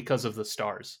 probably because of the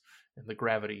stars and the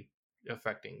gravity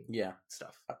affecting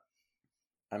stuff.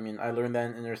 I mean, I learned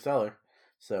that in Interstellar,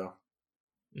 so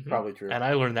probably true. And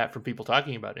I learned that from people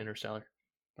talking about Interstellar.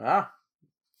 Ah.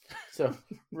 So,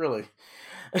 really.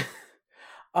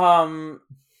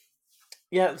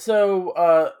 Yeah,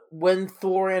 so when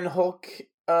Thor and Hulk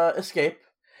escape,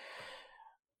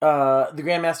 the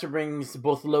Grandmaster brings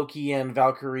both Loki and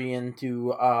Valkyrie in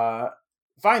to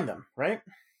find them, right?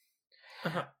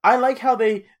 I like how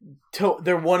their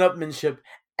one-upmanship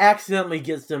accidentally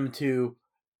gets them to,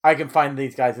 I can find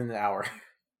these guys in an hour.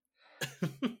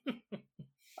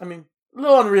 I mean, a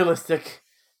little unrealistic.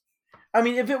 I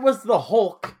mean, if it was the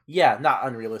Hulk, yeah, not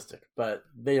unrealistic, but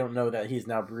they don't know that he's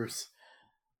now Bruce.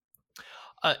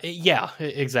 Yeah,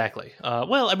 exactly.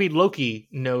 Well, I mean, Loki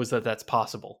knows that that's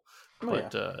possible,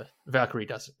 but Valkyrie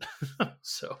doesn't.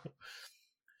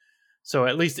 So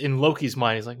at least in Loki's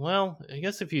mind, he's like, well, I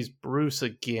guess if he's Bruce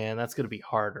again, that's going to be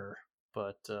harder.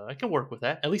 But I can work with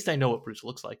that. At least I know what Bruce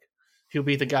looks like. He'll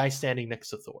be the guy standing next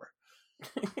to Thor.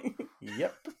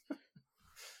 Yep.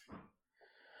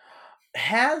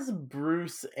 Has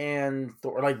Bruce and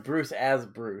Thor, like Bruce as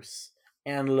Bruce,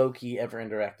 and Loki ever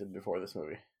interacted before this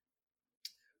movie?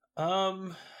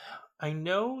 I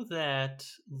know that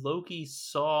Loki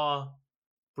saw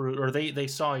Bruce, or they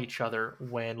saw each other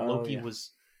when Loki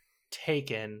was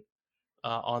taken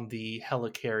on the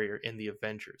helicarrier in the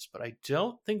Avengers, but I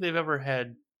don't think they've ever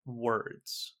had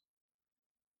words.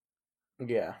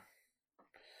 Yeah.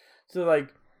 So,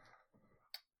 like,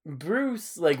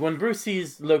 Bruce, like, when Bruce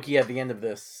sees Loki at the end of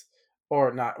this,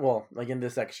 or not, well, like, in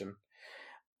this section,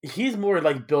 he's more,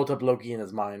 like, built up Loki in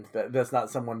his mind. That's not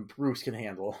someone Bruce can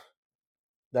handle.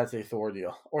 That's a Thor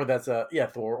deal. Or that's a,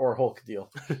 Thor or Hulk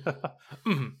deal.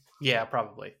 Yeah,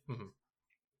 probably.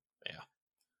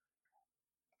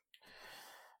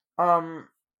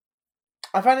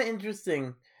 I find it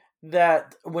interesting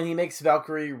that when he makes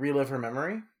Valkyrie relive her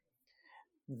memory,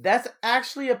 that's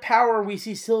actually a power we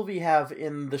see Sylvie have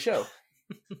in the show.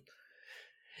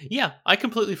 Yeah, I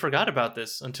completely forgot about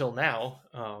this until now.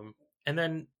 And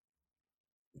then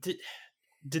did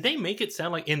they make it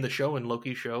sound like in the show, in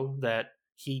Loki's show, that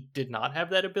he did not have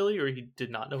that ability, or he did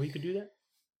not know he could do that?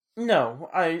 No,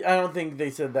 I don't think they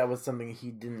said that was something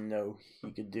he didn't know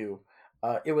he could do.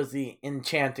 It was the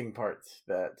enchanting part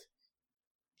that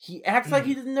he acts like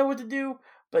he didn't know what to do,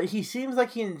 but he seems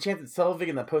like he enchanted Selvig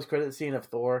in the post-credit scene of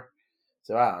Thor.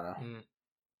 So I don't know.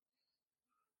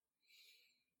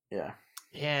 Yeah.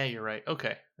 Yeah, you're right.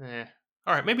 Okay.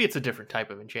 All right, maybe it's a different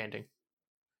type of enchanting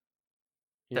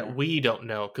that we don't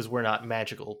know because we're not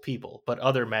magical people, but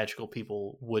other magical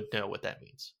people would know what that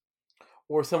means.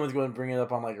 Or someone's going to bring it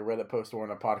up on like a Reddit post or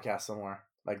in a podcast somewhere,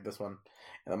 like this one.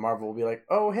 And the Marvel will be like,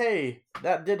 oh, hey,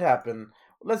 that did happen.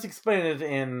 Let's explain it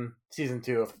in season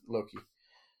 2 of Loki.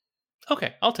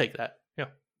 Okay, I'll take that. Yeah.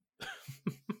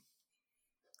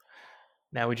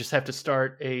 Now we just have to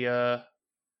start a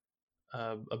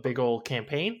big old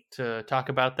campaign to talk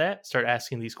about that. Start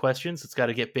asking these questions. It's got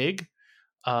to get big.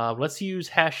 Let's use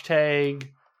hashtag.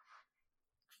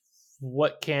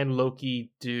 What can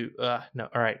Loki do? No,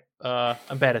 all right.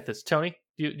 I'm bad at this. Tony,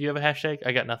 do you have a hashtag?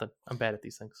 I got nothing. I'm bad at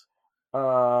these things.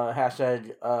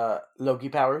 Hashtag Loki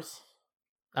powers.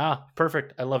 Ah,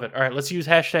 perfect. I love it. All right, let's use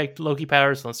hashtag Loki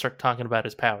powers and let's start talking about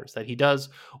his powers that he does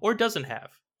or doesn't have.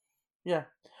 Yeah.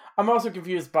 I'm also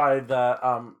confused by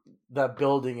that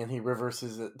building and he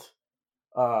reverses it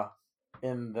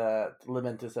in that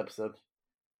Lamentis episode.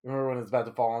 Remember when it's about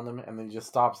to fall on them and then he just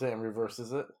stops it and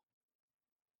reverses it?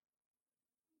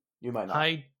 You might not.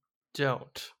 I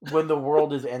don't. When the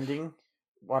world is ending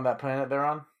on that planet they're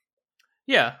on?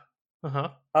 Yeah.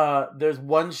 There's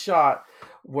one shot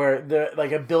where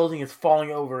a building is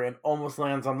falling over and almost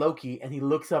lands on Loki, and he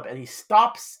looks up and he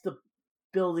stops the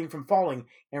building from falling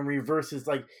and reverses,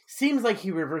 seems like he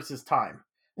reverses time.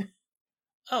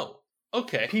 Oh,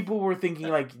 okay. People were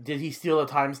thinking, did he steal a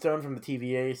time stone from the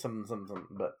TVA? Something,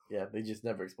 but yeah, they just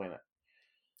never explain it.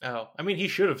 Oh, I mean, he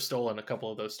should have stolen a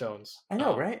couple of those stones. I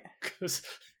know, right? Because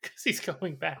he's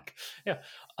going back. Yeah.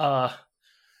 Huh.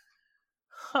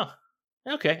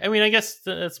 Okay. I mean, I guess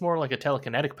it's more like a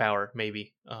telekinetic power,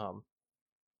 maybe.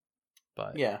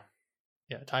 But Yeah.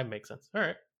 Time makes sense. All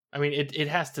right. I mean, it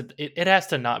has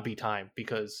to not be time,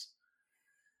 because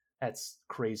that's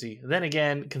crazy. Then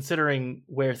again, considering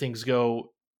where things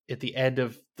go at the end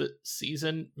of the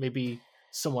season, maybe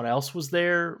someone else was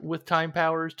there with time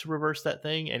powers to reverse that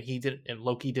thing, and he didn't, and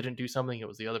Loki didn't do something. It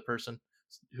was the other person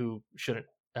who shouldn't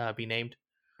be named.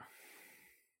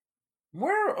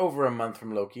 We're over a month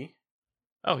from Loki.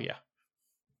 Oh yeah.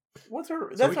 That's our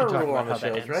rule on the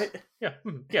shows, right? Yeah.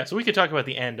 Yeah, so we could talk about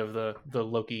the end of the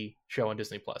Loki show on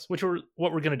Disney Plus, what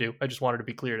we're going to do. I just wanted to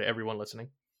be clear to everyone listening.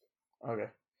 Okay.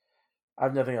 I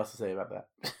have nothing else to say about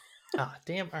that. Ah,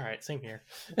 damn. All right, same here.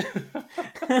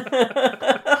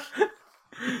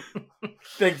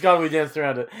 Thank God we danced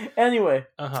around it. Anyway.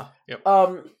 Yep.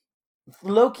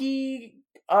 Loki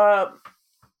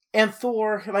and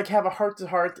Thor like have a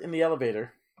heart-to-heart in the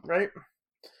elevator, right?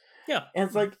 Yeah. And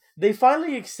it's like they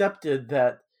finally accepted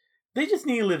that they just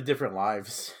need to live different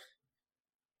lives.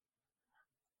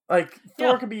 Like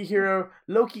Thor could be a hero,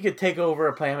 Loki could take over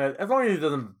a planet as long as he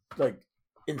doesn't like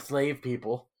enslave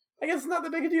people. I guess it's not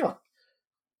that big a deal.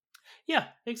 Yeah,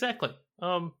 exactly.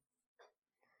 Yeah,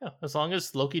 as long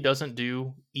as Loki doesn't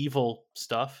do evil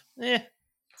stuff,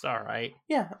 it's all right.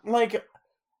 Yeah, like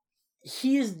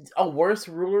he's a worse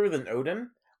ruler than Odin.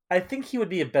 I think he would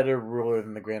be a better ruler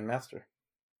than the Grand Master.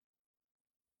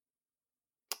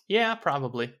 Yeah,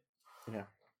 probably. Yeah.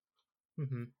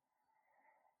 Mm-hmm.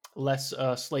 Less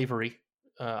slavery,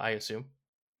 I assume.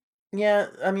 Yeah,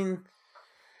 I mean,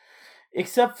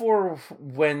 except for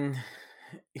when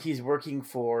he's working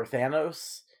for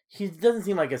Thanos, he doesn't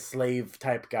seem like a slave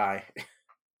type guy.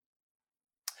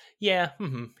 Yeah,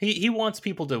 he wants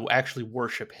people to actually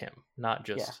worship him, not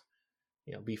just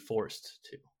be forced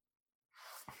to.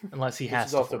 Unless he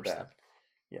has to also force bad. them.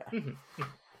 Yeah. Yeah.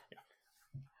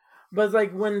 But it's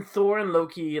like when Thor and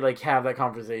Loki like have that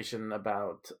conversation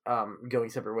about going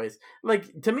separate ways.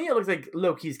 Like to me, it looks like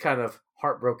Loki's kind of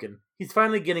heartbroken. He's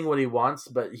finally getting what he wants,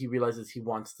 but he realizes he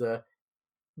wants to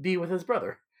be with his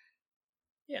brother.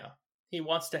 Yeah, he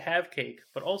wants to have cake,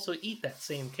 but also eat that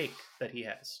same cake that he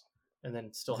has, and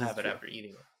then still have it after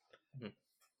eating it. Mm-hmm.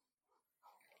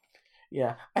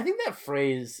 Yeah, I think that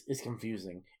phrase is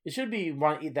confusing. It should be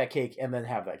want to eat that cake and then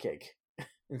have that cake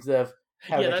instead of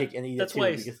have that cake and eat it too.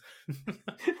 Because...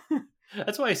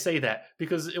 That's why I say that,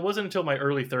 because it wasn't until my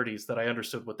early 30s that I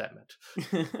understood what that meant.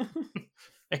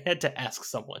 I had to ask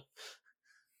someone.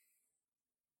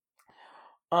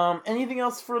 Anything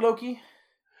else for Loki?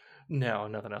 No,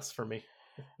 nothing else for me.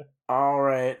 All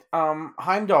right.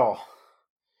 Heimdall.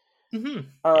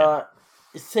 Mm-hmm.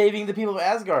 Saving the people of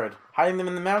Asgard, hiding them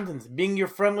in the mountains, being your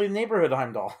friendly neighborhood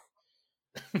Heimdall.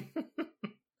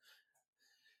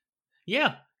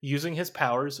 Yeah, using his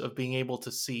powers of being able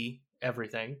to see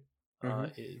everything,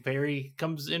 it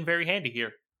comes in very handy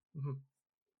here. Mm-hmm.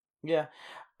 Yeah,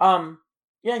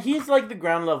 yeah, he's like the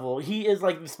ground level. He is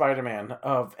like the Spider-Man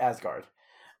of Asgard,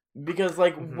 because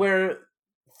like where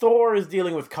Thor is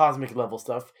dealing with cosmic level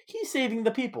stuff, he's saving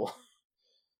the people.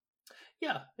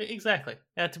 Yeah, exactly.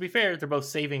 And to be fair, they're both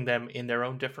saving them in their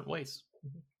own different ways.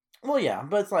 Well, yeah,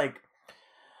 but it's like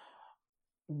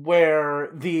where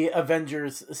the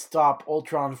Avengers stop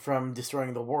Ultron from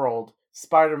destroying the world,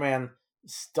 Spider-Man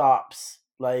stops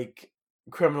like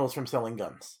criminals from selling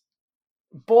guns.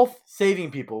 Both saving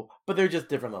people, but they're just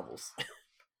different levels.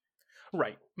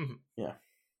 Right. Mm-hmm. Yeah.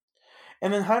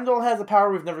 And then Heimdall has a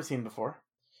power we've never seen before.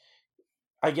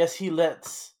 I guess he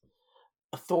lets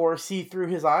Thor see through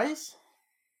his eyes.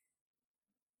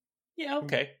 Yeah,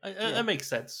 okay. That makes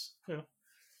sense. Yeah.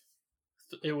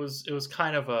 It was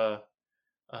kind of a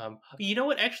you know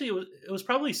what, actually it was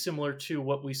probably similar to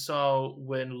what we saw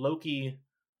when Loki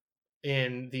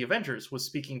in the Avengers was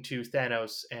speaking to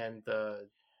Thanos and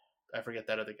I forget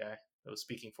that other guy that was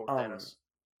speaking for Thanos.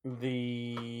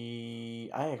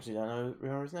 I actually don't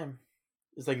remember his name.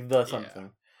 It's like the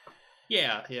something.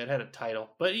 Yeah, it had a title,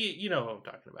 but you know what I'm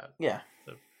talking about. Yeah.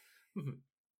 So,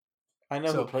 I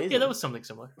know who plays him. Yeah, that was something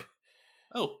similar.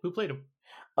 Oh, who played him?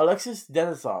 Alexis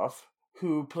Denisov,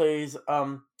 who plays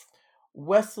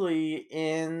Wesley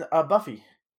in Buffy,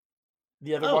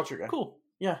 the other Watcher guy. Cool.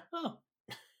 Yeah. Oh,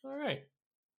 all right.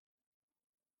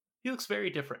 He looks very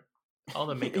different. All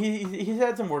the makeup. He's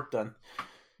had some work done.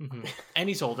 Mm-hmm. And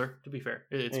he's older, to be fair.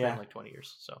 It's been like 20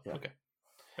 years, so okay.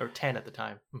 Or 10 at the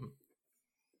time. Mm-hmm.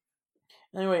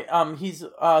 Anyway, he's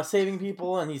saving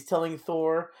people, and he's telling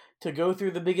Thor to go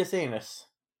through the biggest anus.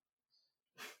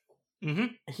 Mm-hmm.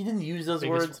 He didn't use those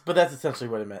Biggest- words, but that's essentially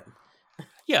what it meant.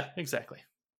 Yeah, exactly.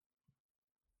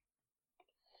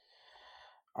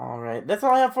 All right, that's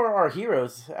all I have for our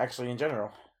heroes, actually, in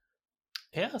general.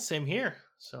 Yeah, same here.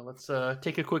 So let's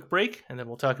take a quick break, and then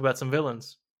we'll talk about some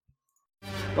villains.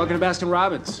 Welcome to Baskin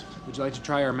Robbins. Would you like to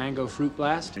try our mango fruit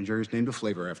blast? And Jerry's named a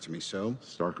flavor after me, so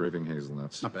Stark raving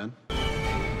hazelnuts. not bad.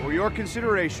 For your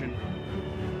consideration,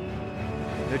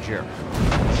 the Jerry.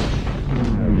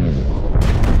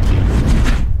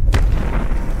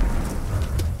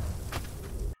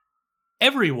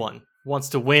 Everyone wants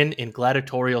to win in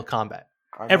gladiatorial combat.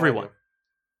 I know Everyone. I do.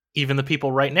 Even the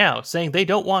people right now saying they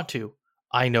don't want to.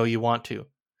 I know you want to.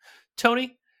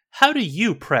 Tony, how do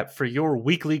you prep for your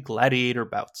weekly gladiator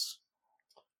bouts?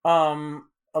 A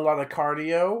lot of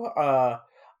cardio.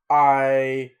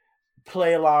 I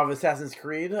play a lot of Assassin's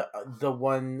Creed, the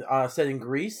one set in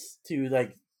Greece, to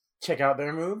like check out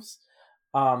their moves.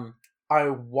 I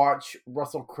watch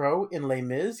Russell Crowe in Les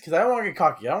Mis because I don't want to get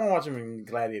cocky. I don't want to watch him in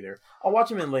Gladiator. I'll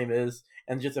watch him in Les Mis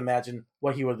and just imagine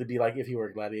what he would be like if he were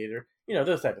a gladiator. You know,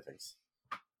 those type of things.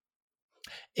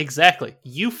 Exactly.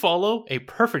 You follow a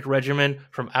perfect regimen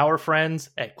from our friends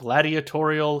at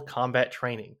Gladiatorial Combat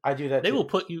Training. I do that. They too. will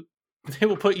put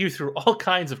you through all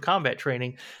kinds of combat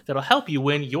training that'll help you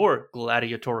win your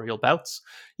gladiatorial bouts.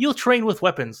 You'll train with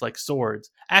weapons like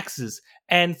swords, axes,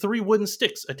 and 3 wooden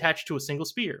sticks attached to a single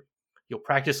spear. You'll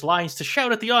practice lines to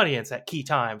shout at the audience at key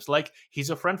times, like, he's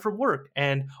a friend from work,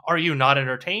 and are you not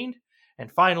entertained? And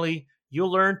finally,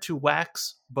 you'll learn to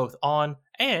wax both on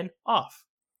and off.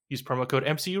 Use promo code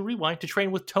MCU Rewind to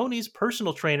train with Tony's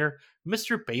personal trainer,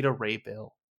 Mr. Beta Ray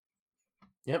Bill.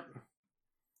 Yep.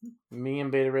 Me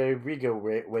and Beta Ray, we go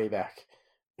way back.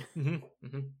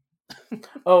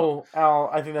 Oh, Al,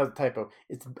 I think that was a typo.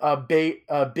 It's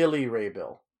Billy Ray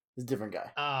Bill. It's a different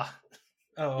guy.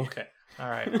 Okay. All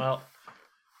right. Well,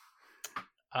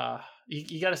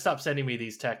 you got to stop sending me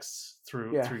these texts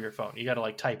through your phone. You got to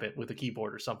like type it with a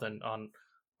keyboard or something on.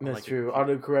 That's like true.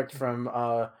 Autocorrect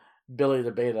from Billy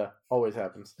to Beta always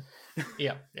happens.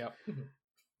 Yeah.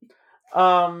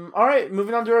 All right,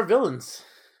 moving on to our villains.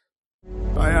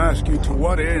 I ask you, to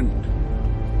what end?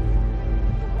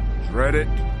 Dread it?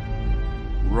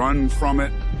 Run from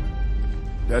it?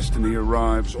 Destiny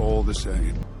arrives all the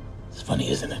same. It's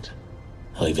funny, isn't it?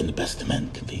 How even the best of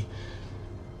men can be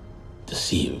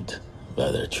deceived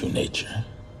by their true nature.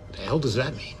 The hell does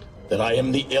that mean? That I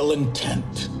am the ill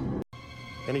intent.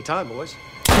 Anytime, boys.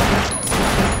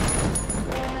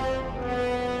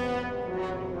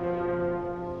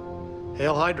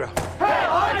 Hail Hydra.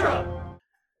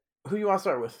 Who you want to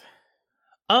start with?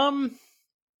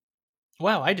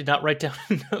 Wow, I did not write down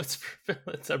notes for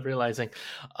villains. I'm realizing.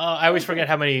 I always forget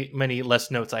how many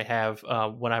less notes I have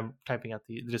when I'm typing out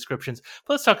the descriptions.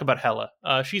 But let's talk about Hela.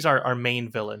 She's our main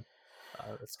villain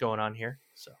that's going on here.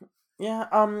 So Yeah.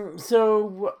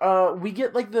 So we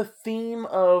get like the theme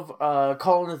of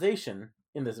colonization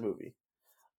in this movie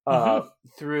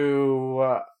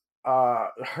through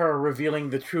her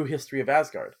revealing the true history of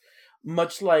Asgard.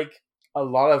 Much like a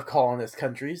lot of colonist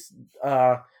countries,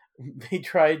 they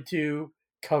tried to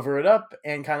cover it up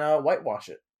and kind of whitewash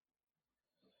it.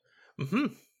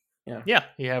 Yeah,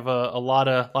 you have a lot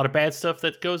of bad stuff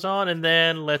that goes on, and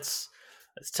then let's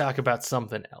talk about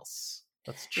something else.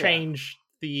 Let's change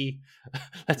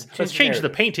let's change the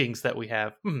paintings that we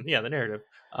have. The narrative.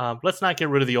 Let's not get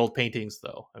rid of the old paintings,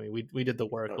 though. I mean, we did the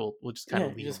work. We'll just kind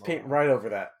of leave just them paint right over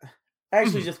that.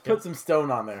 Actually, just put some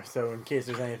stone on there, so in case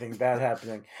there's anything bad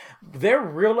happening. They're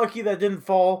real lucky that didn't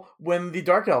fall when the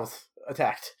Dark Elves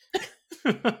attacked.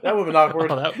 That would have been awkward.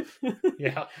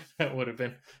 That would have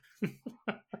been.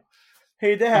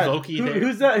 Hey, Dad, Loki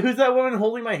who's that woman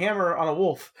holding my hammer on a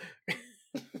wolf?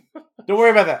 Don't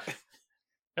worry about that.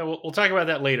 And we'll talk about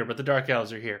that later, but the Dark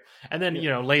Elves are here. And then,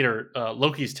 later,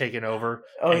 Loki's taken over,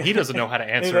 and he doesn't know how to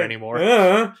answer anymore.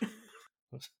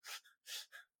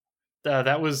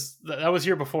 That was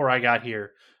here before I got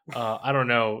here. I don't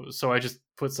know, so I just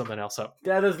put something else up.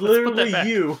 That is literally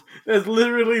you. That's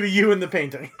literally you in the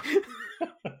painting.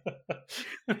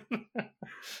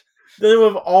 They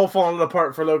would have all fallen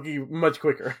apart for Loki much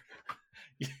quicker.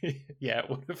 Yeah, it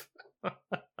would have.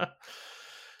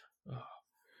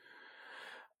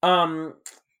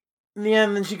 Yeah,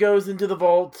 and then she goes into the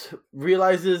vault,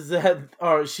 realizes that,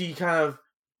 she kind of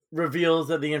reveals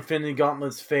that the Infinity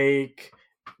Gauntlet's fake.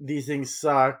 These things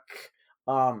suck.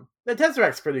 The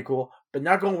Tesseract's pretty cool, but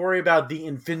not going to worry about the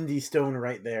Infinity Stone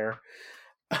right there.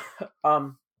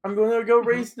 I'm going to go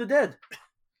raise the dead.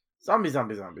 Zombies.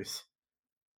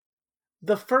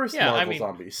 The first Marvel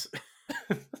zombies.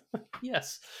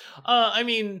 Yes. I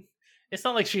mean, it's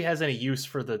not like she has any use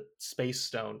for the space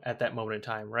stone at that moment in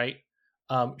time, right?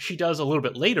 She does a little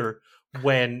bit later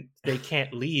when they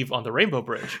can't leave on the Rainbow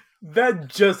Bridge. That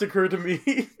just occurred to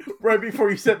me right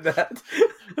before you said that.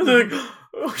 I was like,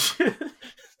 oh shit.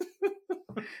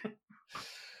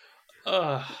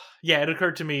 Yeah, it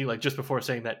occurred to me like just before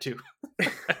saying that too.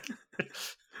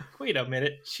 Wait a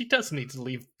minute, she does need to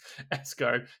leave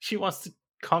Asgard. She wants to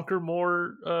conquer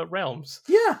more realms.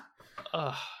 Yeah.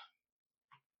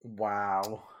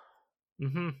 Wow.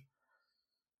 Mm-hmm.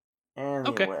 Anyway.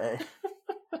 Okay.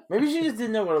 Maybe she just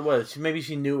didn't know what it was. Maybe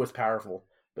she knew it was powerful,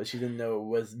 but she didn't know it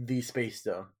was the Space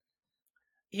Stone.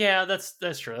 Yeah, that's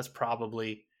true. That's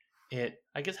probably it.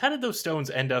 I guess, how did those stones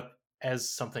end up as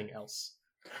something else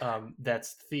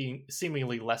that's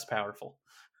seemingly less powerful?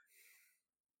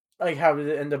 Like, how did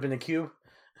it end up in a cube?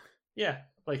 Yeah,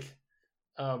 like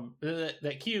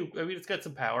that cube. I mean, it's got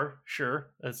some power. Sure,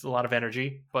 that's a lot of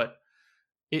energy, but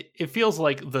it feels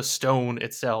like the stone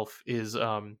itself is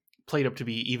played up to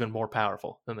be even more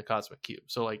powerful than the cosmic cube.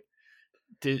 So, like,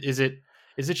 is it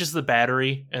just the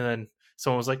battery, and then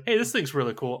someone was like, "Hey, this thing's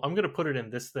really cool. I'm gonna put it in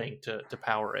this thing to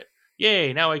power it.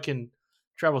 Yay! Now I can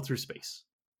travel through space."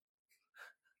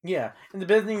 Yeah, and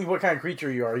depending what kind of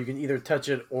creature you are, you can either touch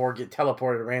it or get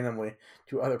teleported randomly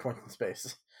to other points in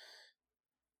space.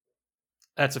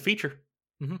 That's a feature.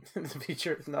 Mm-hmm. It's a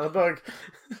feature. It's not a bug.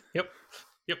 Yep.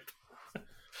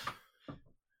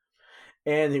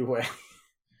 Anyway.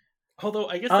 Although,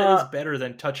 I guess that is better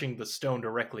than touching the stone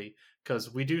directly,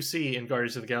 because we do see in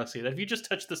Guardians of the Galaxy that if you just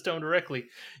touch the stone directly,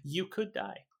 you could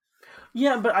die.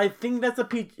 Yeah, but I think that's a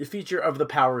feature of the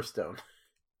Power Stone.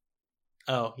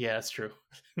 Oh, yeah, that's true.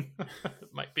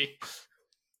 Might be.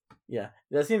 Yeah,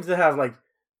 that seems to have, like,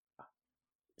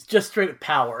 just straight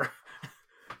power.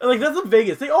 Like, that's the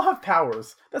vaguest. They all have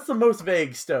powers. That's the most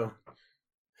vague stone.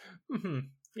 Mm-hmm.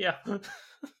 Yeah.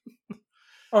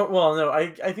 Oh, well, no,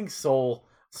 I think Soul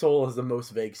is the most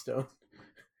vague stone.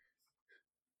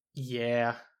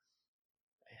 Yeah.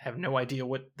 I have no idea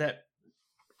what that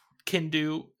can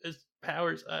do as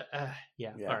powers.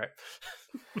 Yeah, all right.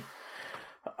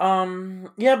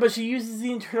 Yeah, but she uses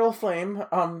the internal flame.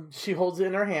 She holds it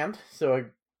in her hand, so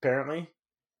apparently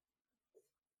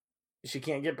she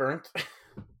can't get burnt,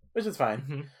 which is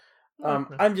fine.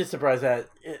 Mm-hmm. I'm just surprised that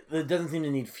it doesn't seem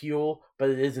to need fuel, but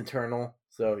it is internal,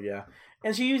 so yeah.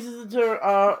 And she uses it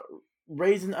to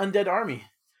raise an undead army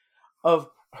of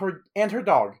her and her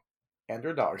dog.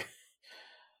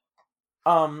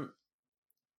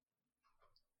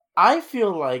 I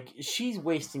feel like she's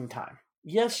wasting time.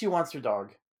 Yes, she wants her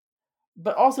dog.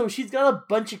 But also, she's got a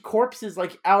bunch of corpses,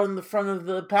 like, out in the front of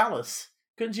the palace.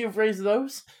 Couldn't you have raised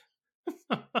those?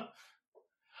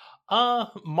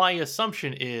 My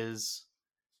assumption is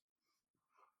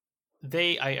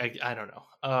I don't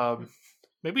know.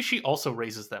 Maybe she also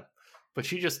raises them, but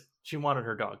she wanted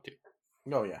her dog to.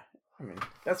 Oh, yeah. I mean,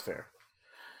 that's fair.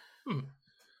 And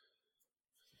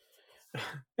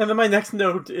then my next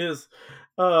note is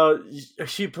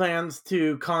she plans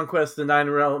to conquest the 9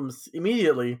 realms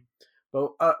immediately,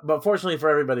 but fortunately for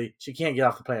everybody, she can't get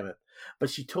off the planet. But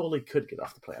she totally could get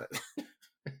off the planet.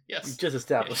 Yes. We just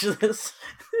established this.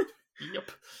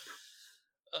 Yep.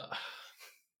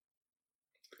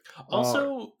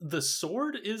 Also, the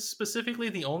sword is specifically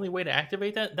the only way to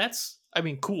activate that. That's, I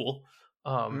mean, cool.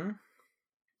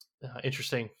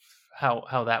 Interesting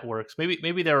how that works.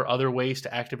 Maybe there are other ways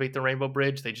to activate the Rainbow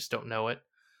Bridge. They just don't know it.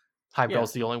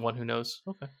 Heimdall's the only one who knows.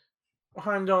 Okay.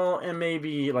 Heimdall and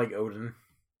maybe, like, Odin.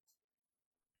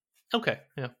 Okay,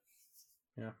 yeah.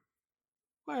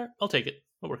 All right, I'll take it.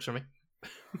 It works for me.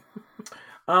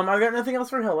 I've got nothing else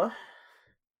for Hela.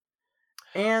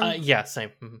 And yeah, same.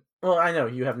 Mm-hmm. Well, I know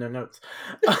you have no notes,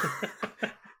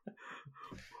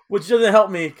 which doesn't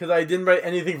help me because I didn't write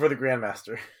anything for the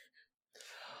Grandmaster.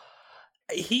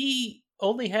 He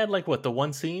only had the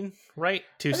one scene, right?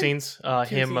 Two scenes.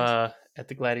 Him at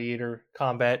the gladiator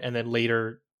combat, and then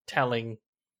later telling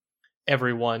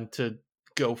everyone to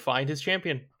go find his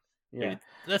champion. Yeah, I mean,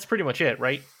 that's pretty much it,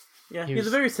 right? Yeah, he's a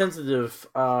very sensitive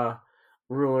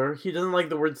ruler. He doesn't like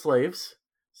the word slaves,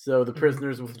 so the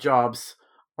prisoners with jobs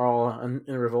are all in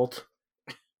revolt.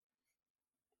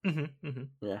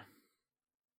 Yeah.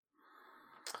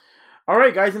 All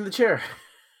right, guys in the chair.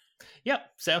 Yep,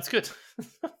 sounds good.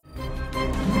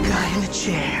 Guy in the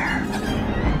chair.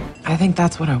 I think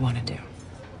that's what I want to do.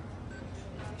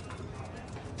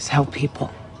 Is help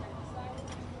people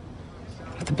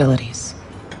with abilities.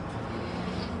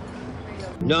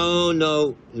 No,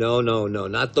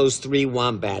 not those 3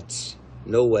 wombats.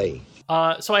 No way.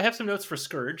 So I have some notes for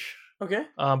Scourge. Okay.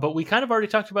 But we kind of already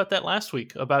talked about that last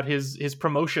week, about his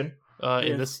promotion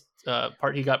in this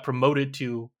part. He got promoted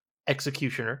to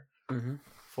executioner Mm-hmm.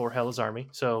 for Hela's army.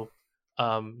 So,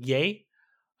 yay,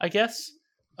 I guess.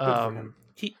 Good for him.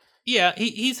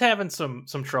 He's having some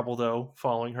trouble though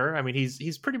following her. I mean,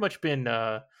 he's pretty much been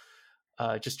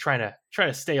just trying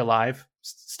to stay alive,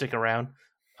 stick around.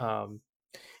 So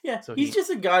he's just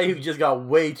a guy who just got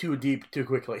way too deep too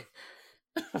quickly.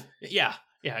 Yeah,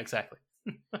 exactly.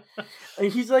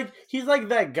 And he's like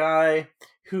that guy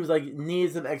who's like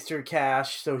needs some extra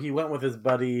cash, so he went with his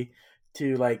buddy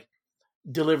to like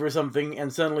deliver something,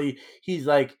 and suddenly he's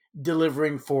like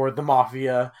delivering for the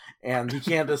mafia, and he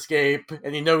can't escape,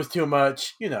 and he knows too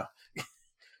much.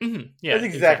 Mm-hmm. Yeah, that's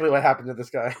exactly what happened to this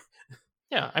guy.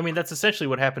 Yeah, I mean that's essentially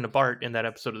what happened to Bart in that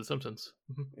episode of The Simpsons.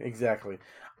 Mm-hmm. Exactly.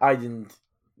 I didn't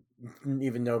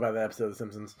even know about that episode of The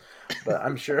Simpsons, but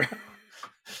I'm sure.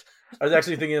 I was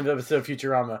actually thinking of the episode of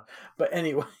Futurama, but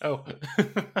anyway. Oh,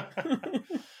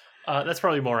 that's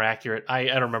probably more accurate. I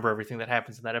don't remember everything that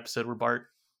happens in that episode where Bart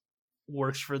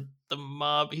works for the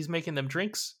mob. He's making them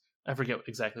drinks. I forget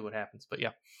exactly what happens, but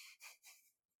yeah.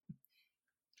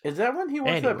 Is that when he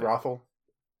works at a brothel?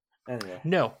 Anyway,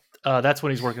 no, that's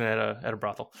when he's working at a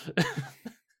brothel.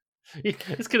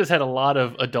 This kid has had a lot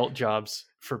of adult jobs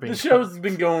for being. The show's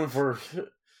been going for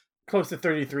close to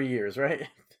 33 years, right?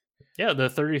 Yeah, the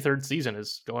 33rd season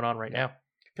is going on right now.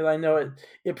 Because I know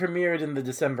it premiered in the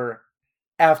December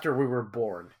after we were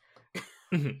born.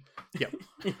 Mm-hmm. Yep.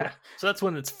 Yeah. So that's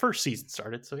when its first season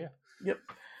started. So yeah. Yep.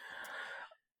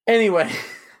 Anyway,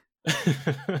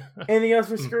 anything else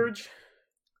for Scourge?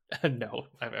 No,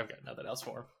 I've got nothing else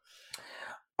for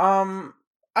him.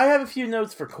 I have a few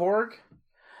notes for Korg.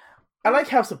 I like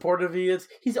how supportive he is.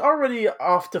 He's already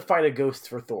off to fight a ghost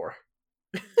for Thor.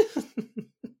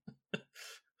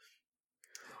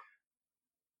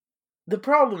 The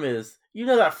problem is,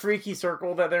 that freaky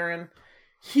circle that they're in?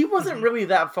 He wasn't really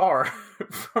that far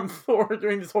from Thor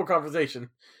during this whole conversation.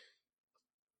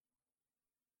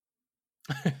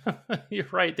 You're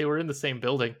right. They were in the same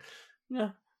building. Yeah.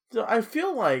 So I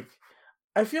feel like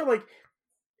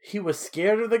he was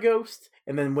scared of the ghost,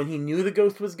 and then when he knew the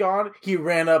ghost was gone, he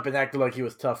ran up and acted like he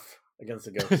was tough against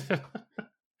the ghost.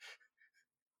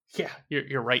 Yeah,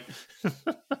 you're right.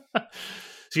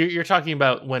 So you're talking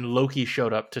about when Loki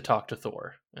showed up to talk to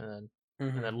Thor, and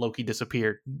then Loki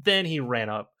disappeared. Then he ran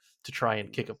up to try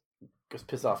and kick him. Just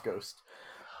piss off Ghost.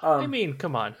 I mean,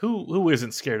 come on, who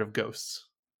isn't scared of ghosts?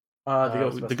 The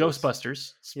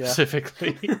Ghostbusters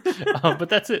specifically. Yeah. But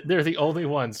that's it. They're the only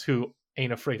ones who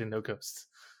ain't afraid of no ghosts.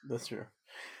 That's true.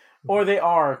 Or they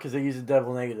are, because they use a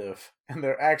devil negative, and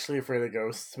they're actually afraid of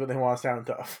ghosts, but they want to sound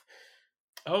tough.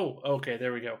 Oh, okay,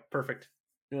 there we go. Perfect.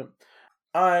 Yep.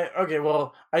 Okay,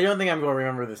 well, I don't think I'm going to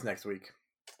remember this next week.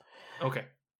 Okay.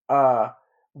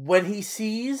 When he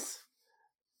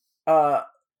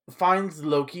finds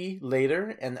Loki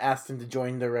later and asks him to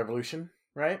join the revolution,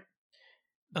 right?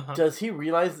 Uh-huh. Does he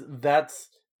realize that's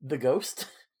the ghost?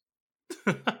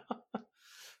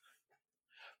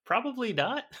 Probably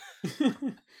not.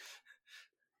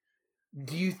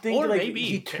 Do you think maybe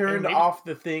he turned off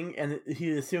the thing and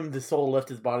he assumed the soul left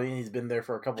his body and he's been there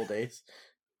for a couple days?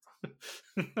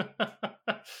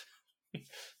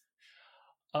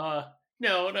 No,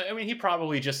 I mean he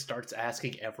probably just starts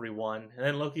asking everyone, and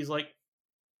then Loki's like,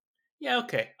 "Yeah,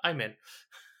 okay, I'm in."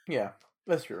 Yeah,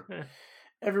 that's true.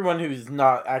 Everyone who's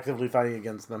not actively fighting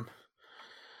against them.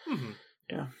 Mm-hmm.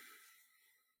 Yeah.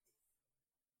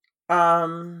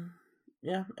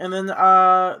 Yeah, and then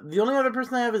the only other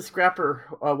person I have is Scrapper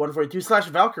 142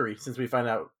 / Valkyrie. Since we find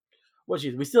out what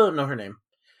we still don't know her name,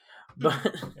 but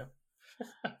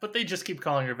but they just keep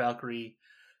calling her Valkyrie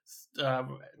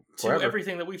to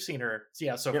everything that we've seen her.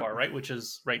 So far, right? Which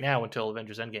is right now until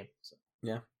Avengers Endgame. So.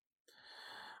 Yeah.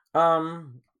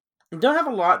 Don't have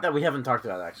a lot that we haven't talked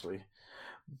about actually,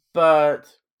 but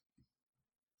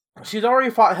she's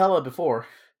already fought Hela before,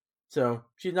 so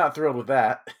she's not thrilled with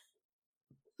that.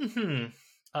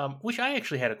 Which I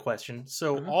actually had a question.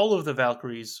 So all of the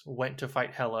Valkyries went to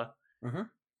fight Hela,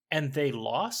 and they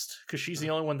lost because she's the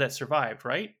only one that survived,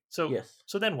 right? So yes.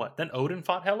 So then what? Then Odin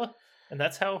fought Hela, and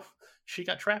that's how she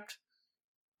got trapped?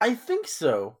 I think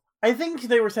so. I think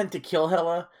they were sent to kill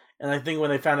Hela, and I think when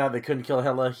they found out they couldn't kill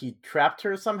Hela, he trapped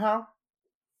her somehow.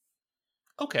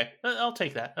 Okay, I'll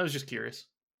take that. I was just curious.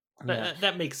 Yeah.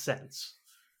 That makes sense.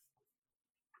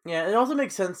 Yeah, it also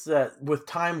makes sense that with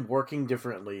time working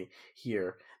differently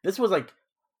here, this was like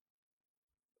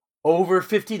over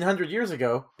 1,500 years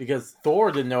ago because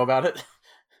Thor didn't know about it.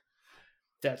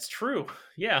 That's true.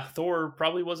 Yeah, Thor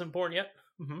probably wasn't born yet.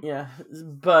 Mm-hmm. Yeah,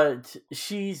 but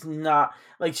she's not,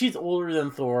 like, she's older than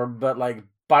Thor, but like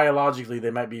biologically they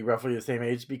might be roughly the same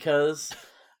age because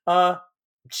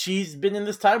she's been in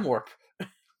this time warp.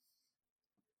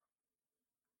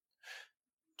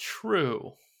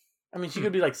 True. I mean, she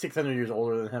could be like 600 years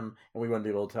older than him, and we wouldn't be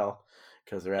able to tell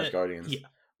because they're Asgardians. Yeah.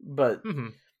 But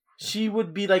she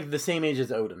would be like the same age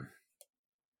as Odin.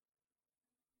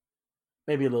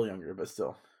 Maybe a little younger, but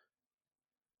still.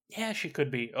 Yeah, she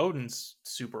could be. Odin's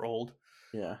super old.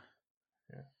 Yeah.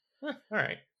 All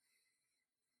right.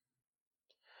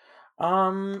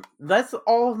 That's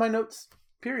all of my notes.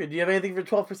 Period. Do you have anything for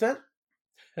 12%?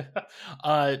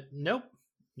 Nope.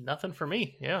 Nothing for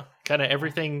me. Yeah. Kind of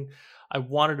everything I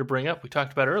wanted to bring up we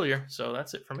talked about earlier, so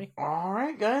that's it for me. All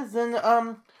right, guys. Then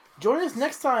join us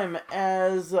next time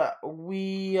as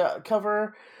we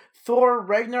cover Thor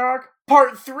Ragnarok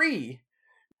Part 3,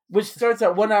 which starts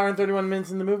at 1 hour and 31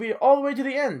 minutes in the movie all the way to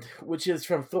the end, which is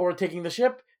from Thor taking the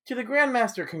ship to the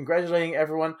Grandmaster congratulating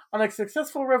everyone on a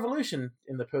successful revolution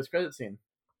in the post-credit scene.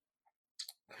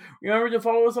 Remember to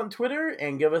follow us on Twitter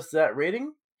and give us that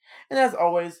rating. And as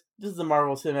always, this is the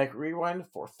Marvel Cinematic Rewind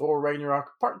for Thor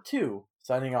Ragnarok Part 2,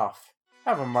 signing off.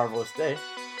 Have a marvelous day.